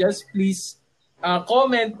advice, just please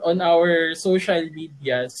comment on our social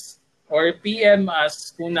medias or PM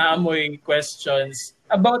us kung naamoy questions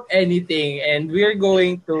about anything, and we're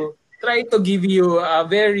going to try to give you a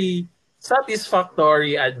very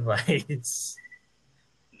satisfactory advice.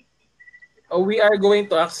 We are going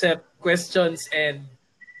to accept questions and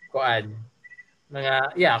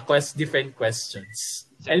different questions.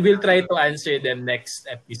 And we'll try to answer them next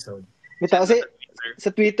episode. Bitaw kasi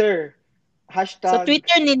sa Twitter, hashtag Sa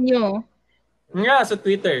Twitter ninyo. Yeah, sa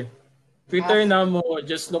Twitter. Twitter na mo,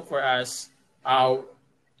 just look for us.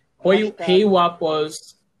 Hey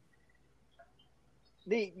Wapples.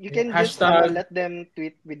 You can just let them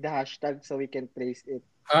tweet with the hashtag so we can trace it.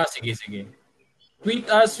 Sige. Tweet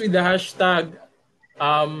us with the hashtag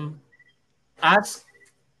ask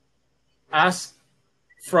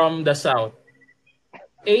from the South.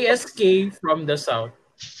 ASK from the South.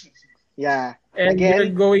 Yeah. And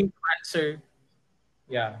we're going to answer.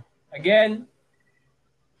 Yeah. Again,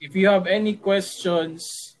 if you have any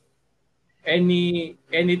questions,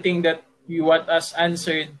 anything that you want us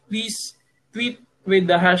answered, please tweet with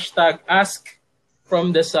the hashtag ask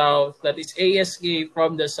from the South. That is ASK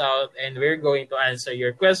from the South, and we're going to answer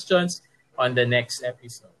your questions on the next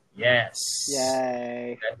episode. Yes.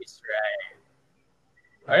 Yay. That is right.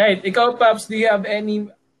 All right, ikaw, Paps, do you have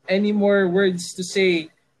any more words to say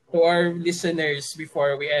to our listeners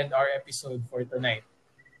before we end our episode for tonight?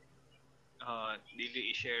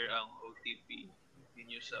 Dili i-share ang OTP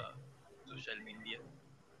ninyo sa social media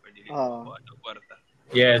or dili po ano kwarta.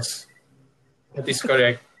 Yes, that is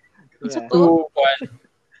correct. Yeah. Do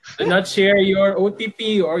not share your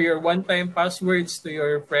OTP or your one-time passwords to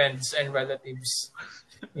your friends and relatives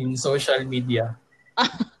in social media.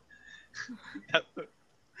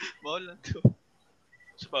 Mao lang to.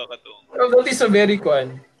 Sa ka to. That is a very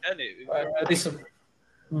cool.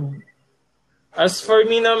 As for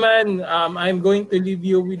me naman, I'm going to leave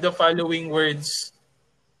you with the following words.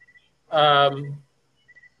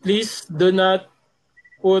 Please do not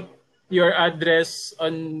put your address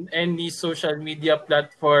on any social media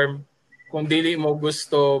platform kung dili mo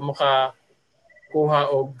gusto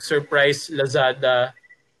makakuha og surprise Lazada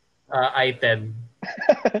item.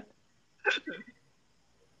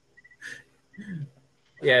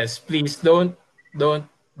 Yes, please don't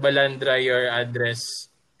balandra your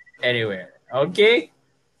address anywhere. Okay?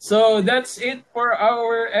 So that's it for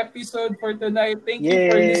our episode for tonight. Thank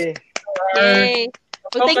you for listening. Yay!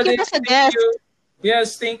 Well, thank you sa guest.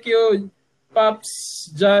 Yes, thank you,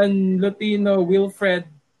 Pops, John, Lutino, Wilfred,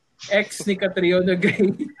 ex ni Catriona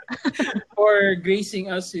Gray, for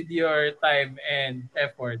gracing us with your time and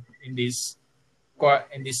effort in this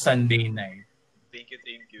Sunday night. Thank you.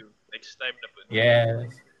 Next time na po.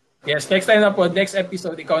 Yes, next time na po. Next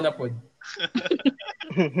episode, ikaw na po.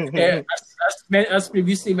 As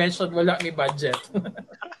previously mentioned, wala may budget.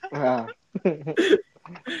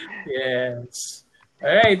 Yes. All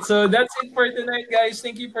right, so that's it for tonight, guys.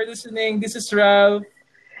 Thank you for listening. This is Ralph.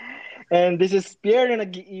 And this is Pierre na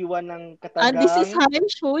nag-iiwan ng katagang. And this is Haim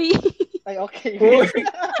Shui. Ay, okay.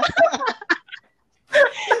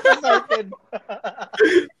 Excited.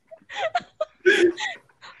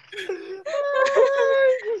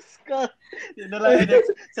 Ay, Diyos ko. Yun na lang.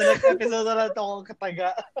 Sa next episode na lang ito akong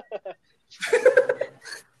kataga.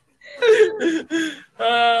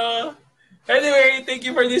 Anyway, thank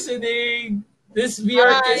you for listening. This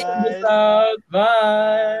VR is out.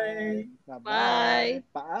 Bye. Bye.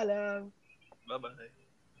 Paalam. Bye-bye.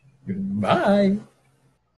 Goodbye.